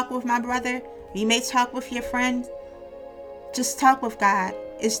may talk with my brother, you may talk with your friend. Just talk with God.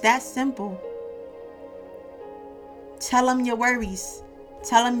 It's that simple. Tell him your worries.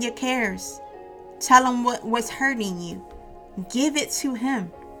 Tell him your cares. Tell him what's hurting you. Give it to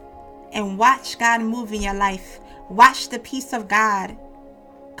him. And watch God move in your life. Watch the peace of God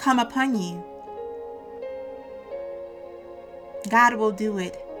come upon you. God will do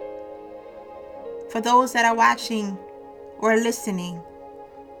it. For those that are watching or listening,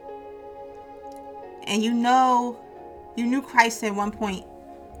 and you knew Christ at one point,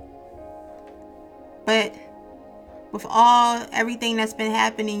 but with everything that's been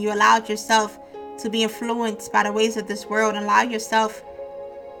happening, you allowed yourself to be influenced by the ways of this world, and allow yourself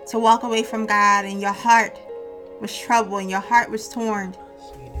to walk away from God, and your heart was troubled and your heart was torn.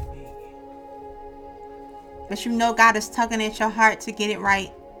 But you know God is tugging at your heart to get it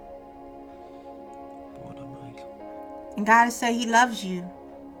right. And God has said he loves you.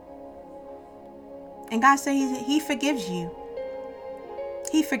 And God said he forgives you.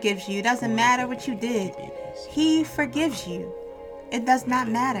 He forgives you. It doesn't matter what you did. He forgives you. It does not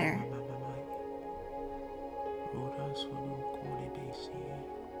matter.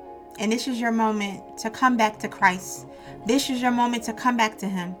 And this is your moment to come back to Christ. This is your moment to come back to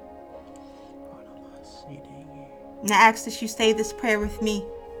him. And I ask that you say this prayer with me.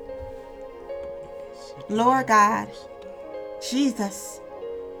 Lord God, Jesus,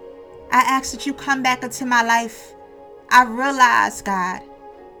 I ask that you come back into my life. I realize, God,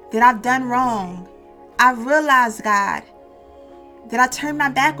 that I've done wrong. I realize, God, that I turned my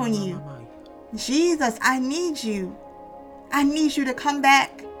back on you. Jesus, I need you. I need you to come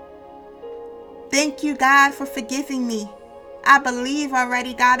back. Thank you, God, for forgiving me. I believe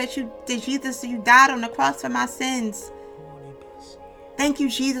already, God, that Jesus, you died on the cross for my sins. Thank you,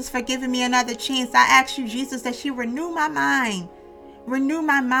 Jesus, for giving me another chance. I ask you, Jesus, that you renew my mind. Renew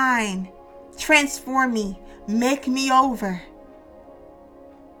my mind. Transform me. Make me over.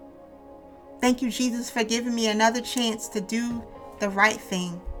 Thank you, Jesus, for giving me another chance to do the right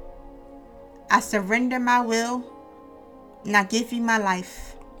thing. I surrender my will and I give you my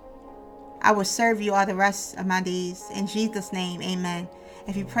life. I will serve you all the rest of my days. In Jesus' name, amen.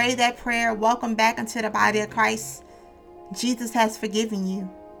 If you pray that prayer, welcome back into the body of Christ. Jesus has forgiven you.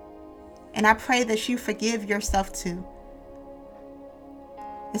 And I pray that you forgive yourself too.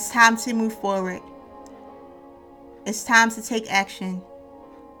 It's time to move forward. It's time to take action.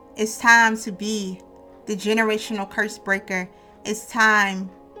 It's time to be the generational curse breaker. It's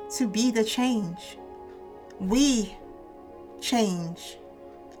time to be the change. We change.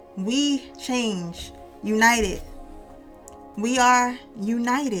 We change. United. We are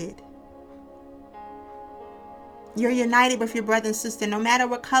united. You're united with your brother and sister. No matter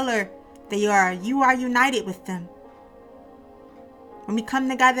what color they are, you are united with them. When we come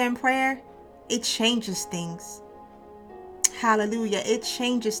together in prayer, it changes things. Hallelujah. It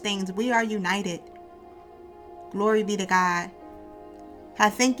changes things. We are united. Glory be to God. I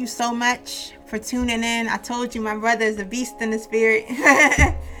thank you so much for tuning in. I told you my brother is a beast in the spirit.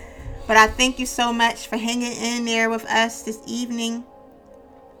 But I thank you so much for hanging in there with us this evening.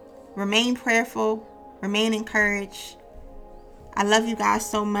 Remain prayerful. Remain encouraged. I love you guys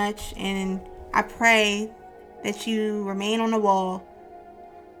so much. And I pray that you remain on the wall.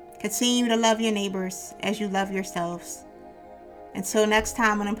 Continue to love your neighbors as you love yourselves. Until next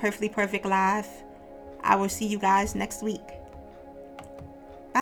time on Imperfectly Perfect Live, I will see you guys next week.